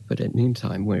sunset, but at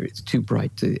noontime, where it's too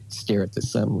bright to stare at the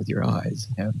sun with your eyes.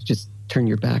 Just turn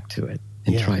your back to it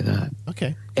and try that.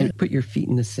 Okay. And put your feet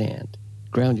in the sand.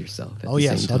 Ground yourself at the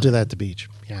same time. I'll do that at the beach.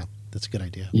 Yeah, that's a good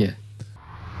idea. Yeah.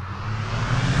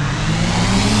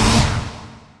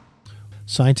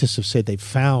 Scientists have said they've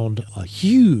found a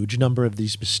huge number of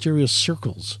these mysterious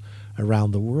circles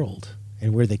around the world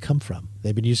and where they come from.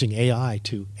 They've been using AI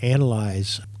to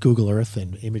analyze Google Earth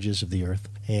and images of the Earth,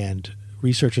 and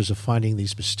researchers are finding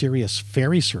these mysterious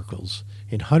fairy circles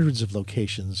in hundreds of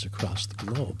locations across the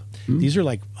globe. These are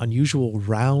like unusual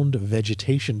round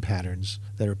vegetation patterns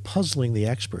that are puzzling the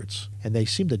experts, and they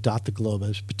seem to dot the globe,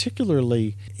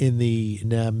 particularly in the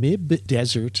Namib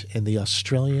Desert and the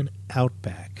Australian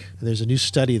outback. And there's a new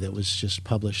study that was just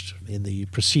published in the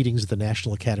Proceedings of the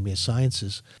National Academy of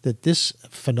Sciences that this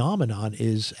phenomenon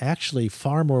is actually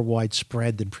far more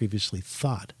widespread than previously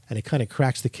thought, and it kind of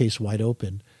cracks the case wide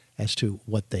open as to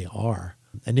what they are.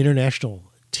 An international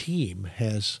team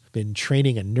has been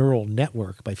training a neural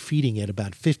network by feeding it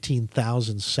about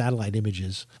 15,000 satellite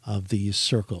images of these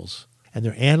circles. And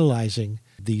they're analyzing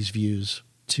these views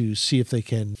to see if they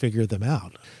can figure them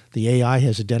out. The AI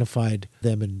has identified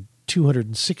them in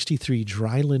 263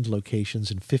 dryland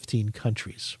locations in 15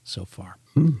 countries so far.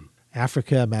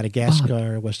 Africa,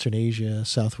 Madagascar, Western Asia,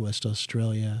 Southwest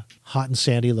Australia, hot and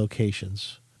sandy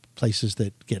locations, places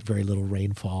that get very little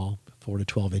rainfall, 4 to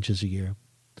 12 inches a year.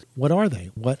 What are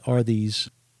they? What are these?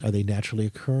 Are they naturally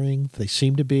occurring? They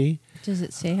seem to be. Does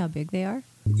it say how big they are?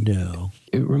 No.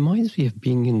 It reminds me of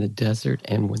being in the desert,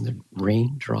 and when the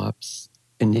rain drops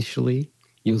initially,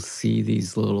 you'll see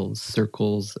these little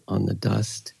circles on the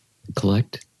dust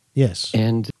collect. Yes.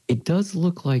 And it does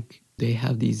look like they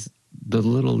have the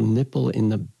little nipple in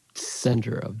the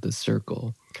center of the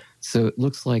circle. So it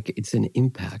looks like it's an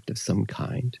impact of some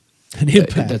kind. An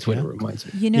impact. That's what it reminds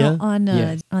me. On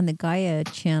the Gaia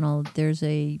channel, there's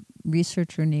a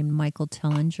researcher named Michael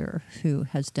Tellinger who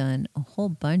has done a whole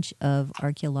bunch of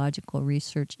archaeological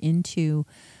research into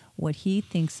what he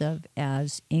thinks of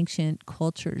as ancient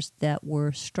cultures that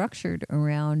were structured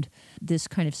around this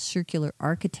kind of circular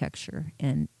architecture.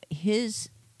 And his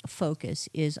focus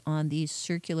is on these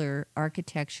circular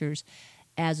architectures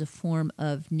as a form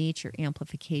of nature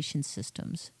amplification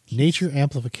systems. Nature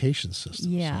amplification systems.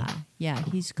 Yeah.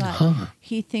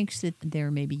 He thinks that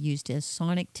they're maybe used as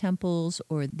sonic temples,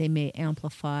 or they may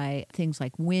amplify things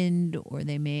like wind, or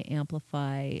they may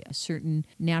amplify certain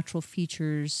natural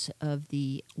features of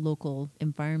the local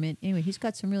environment. Anyway, he's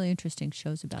got some really interesting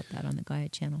shows about that on the Gaia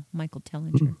channel. Michael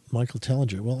Tellinger. Michael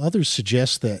Tellinger. Well, others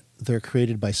suggest that they're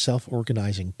created by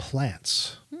self-organizing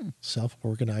plants.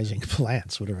 Self-organizing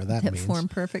plants, whatever that means. That form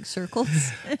perfect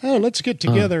circles. Oh, let's get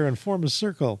together and form a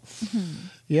circle.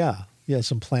 Yeah,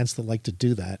 some plants that like to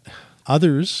do that.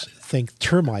 Others think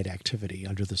termite activity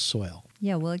under the soil.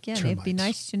 Yeah, well, again, it'd be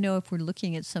nice to know if we're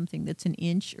looking at something that's an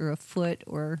inch or a foot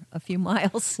or a few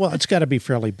miles. Well, it's got to be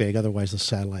fairly big, otherwise the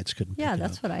satellites couldn't pick it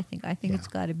that's up. what I think. I think it's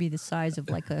got to be the size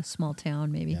of like a small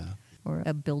town, maybe, or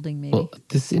a building, maybe. Well,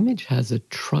 this image has a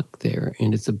truck there,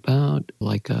 and it's about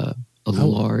like a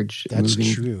large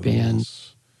moving van.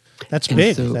 Yes. That's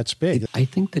big. That's big. I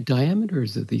think the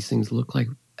diameters of these things look like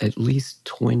at least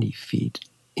 20 feet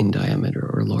in diameter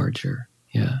or larger.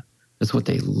 Yeah. That's what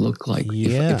they look like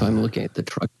if I'm looking at the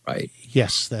truck right.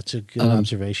 Yes, that's a good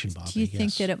observation, Bobby. Do you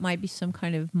think that it might be some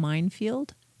kind of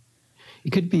minefield?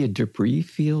 It could be a debris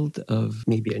field of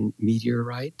maybe a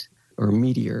meteorite or a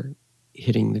meteor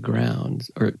hitting the ground,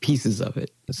 or pieces of it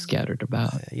scattered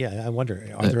about. I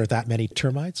wonder, are there that many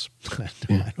termites?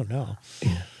 I don't know.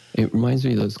 Yeah. It reminds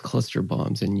me of those cluster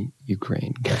bombs in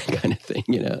Ukraine kind of thing,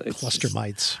 Cluster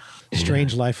mites,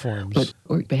 strange life forms.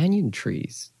 Or banyan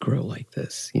trees grow like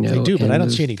this, They do, but I don't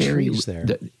see any trees there.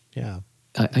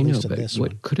 I know, but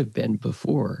what could have been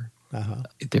before,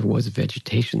 there was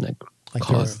vegetation that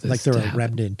caused this. Like they're a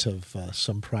remnant of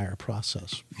some prior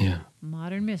process. Yeah.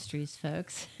 Modern mysteries,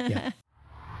 folks. Yeah.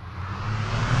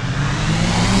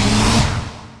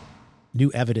 New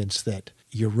evidence that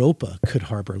Europa could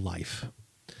harbor life.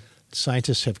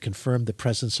 Scientists have confirmed the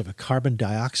presence of a carbon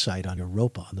dioxide on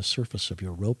Europa, on the surface of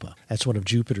Europa. That's one of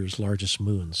Jupiter's largest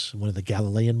moons, one of the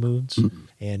Galilean moons.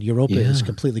 And Europa is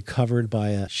completely covered by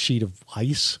a sheet of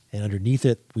ice. And underneath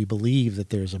it, we believe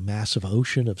that there's a massive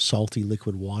ocean of salty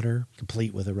liquid water,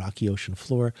 complete with a rocky ocean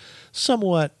floor,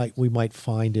 somewhat like we might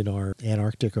find in our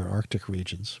Antarctic or Arctic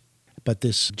regions. But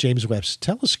this James Webb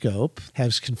Telescope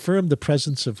has confirmed the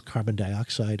presence of carbon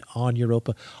dioxide on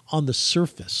Europa on the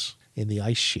surface in the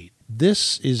ice sheet.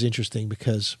 This is interesting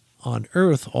because on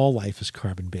Earth, all life is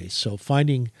carbon-based. So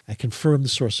finding a confirmed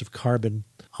source of carbon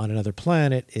on another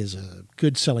planet is a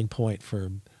good selling point for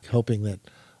hoping that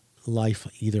life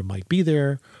either might be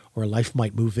there or life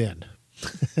might move in,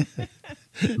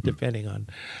 depending on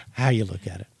how you look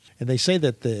at it. And they say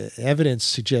that the evidence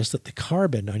suggests that the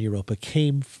carbon on Europa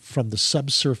came from the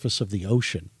subsurface of the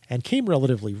ocean and came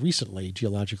relatively recently,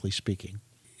 geologically speaking.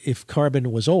 If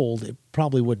carbon was old, it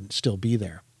probably wouldn't still be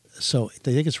there. So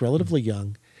they think it's relatively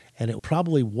young, and it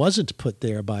probably wasn't put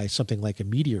there by something like a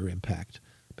meteor impact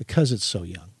because it's so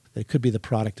young. It could be the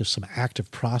product of some active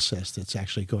process that's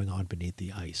actually going on beneath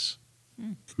the ice.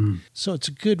 So it's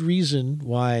a good reason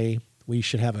why we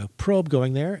should have a probe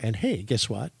going there. And hey, guess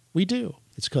what? We do.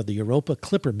 It's called the Europa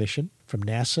Clipper mission from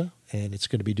NASA, and it's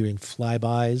going to be doing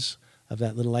flybys of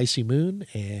that little icy moon,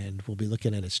 and we'll be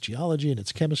looking at its geology and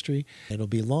its chemistry. It'll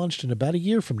be launched in about a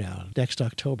year from now, next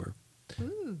October.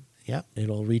 Ooh. Yeah,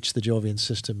 it'll reach the Jovian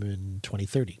system in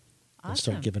 2030 and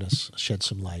start giving us, shed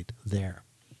some light there.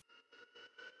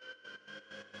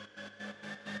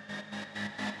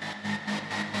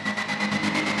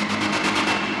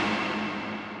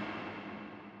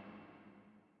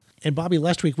 And Bobby,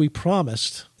 last week we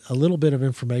promised a little bit of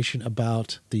information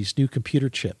about these new computer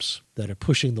chips that are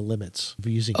pushing the limits of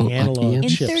using analog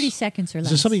chips. In 30 seconds or less.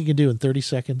 Is there something you can do in 30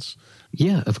 seconds?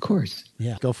 Yeah, of course.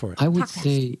 Yeah, go for it. I would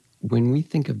say when we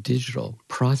think of digital,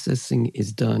 processing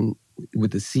is done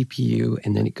with the CPU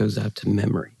and then it goes out to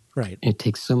memory. Right. And it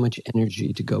takes so much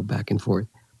energy to go back and forth.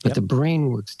 But the brain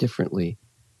works differently.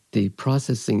 The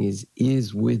processing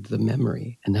is with the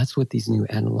memory. And that's what these new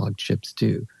analog chips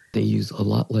do. They use a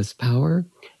lot less power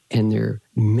and they're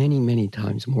many, many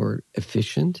times more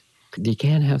efficient. They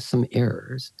can have some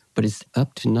errors, but it's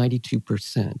up to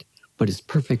 92%, but it's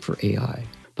perfect for AI.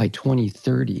 By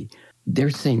 2030, they're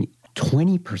saying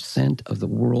 20% of the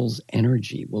world's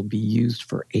energy will be used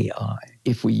for AI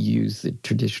if we use the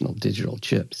traditional digital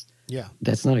chips. Yeah.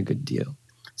 That's not a good deal.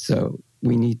 So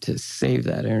we need to save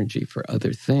that energy for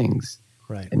other things.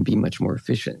 Right. And be much more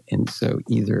efficient. And so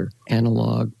either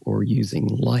analog or using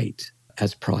light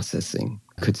as processing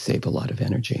could save a lot of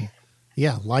energy.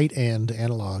 Yeah, light and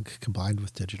analog combined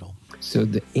with digital. So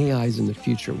the AIs in the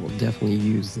future will definitely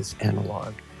use this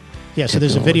analog. Yeah, so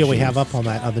there's a video we have up on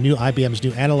that, on the new IBM's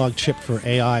new analog chip for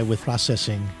AI with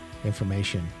processing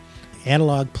information.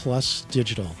 Analog plus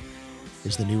digital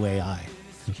is the new AI.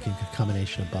 A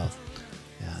combination of both.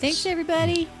 Yeah, thanks,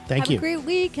 everybody. Thank you. Have a great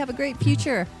week. Have a great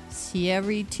future. See you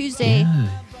every Tuesday.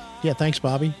 Yeah, thanks,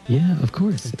 Bobby. Yeah, of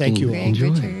course. And thank you all. Greg,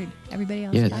 Richard, everybody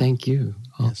else. Yeah, Bye. thank you.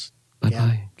 Yes.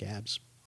 Bye-bye. Gabs.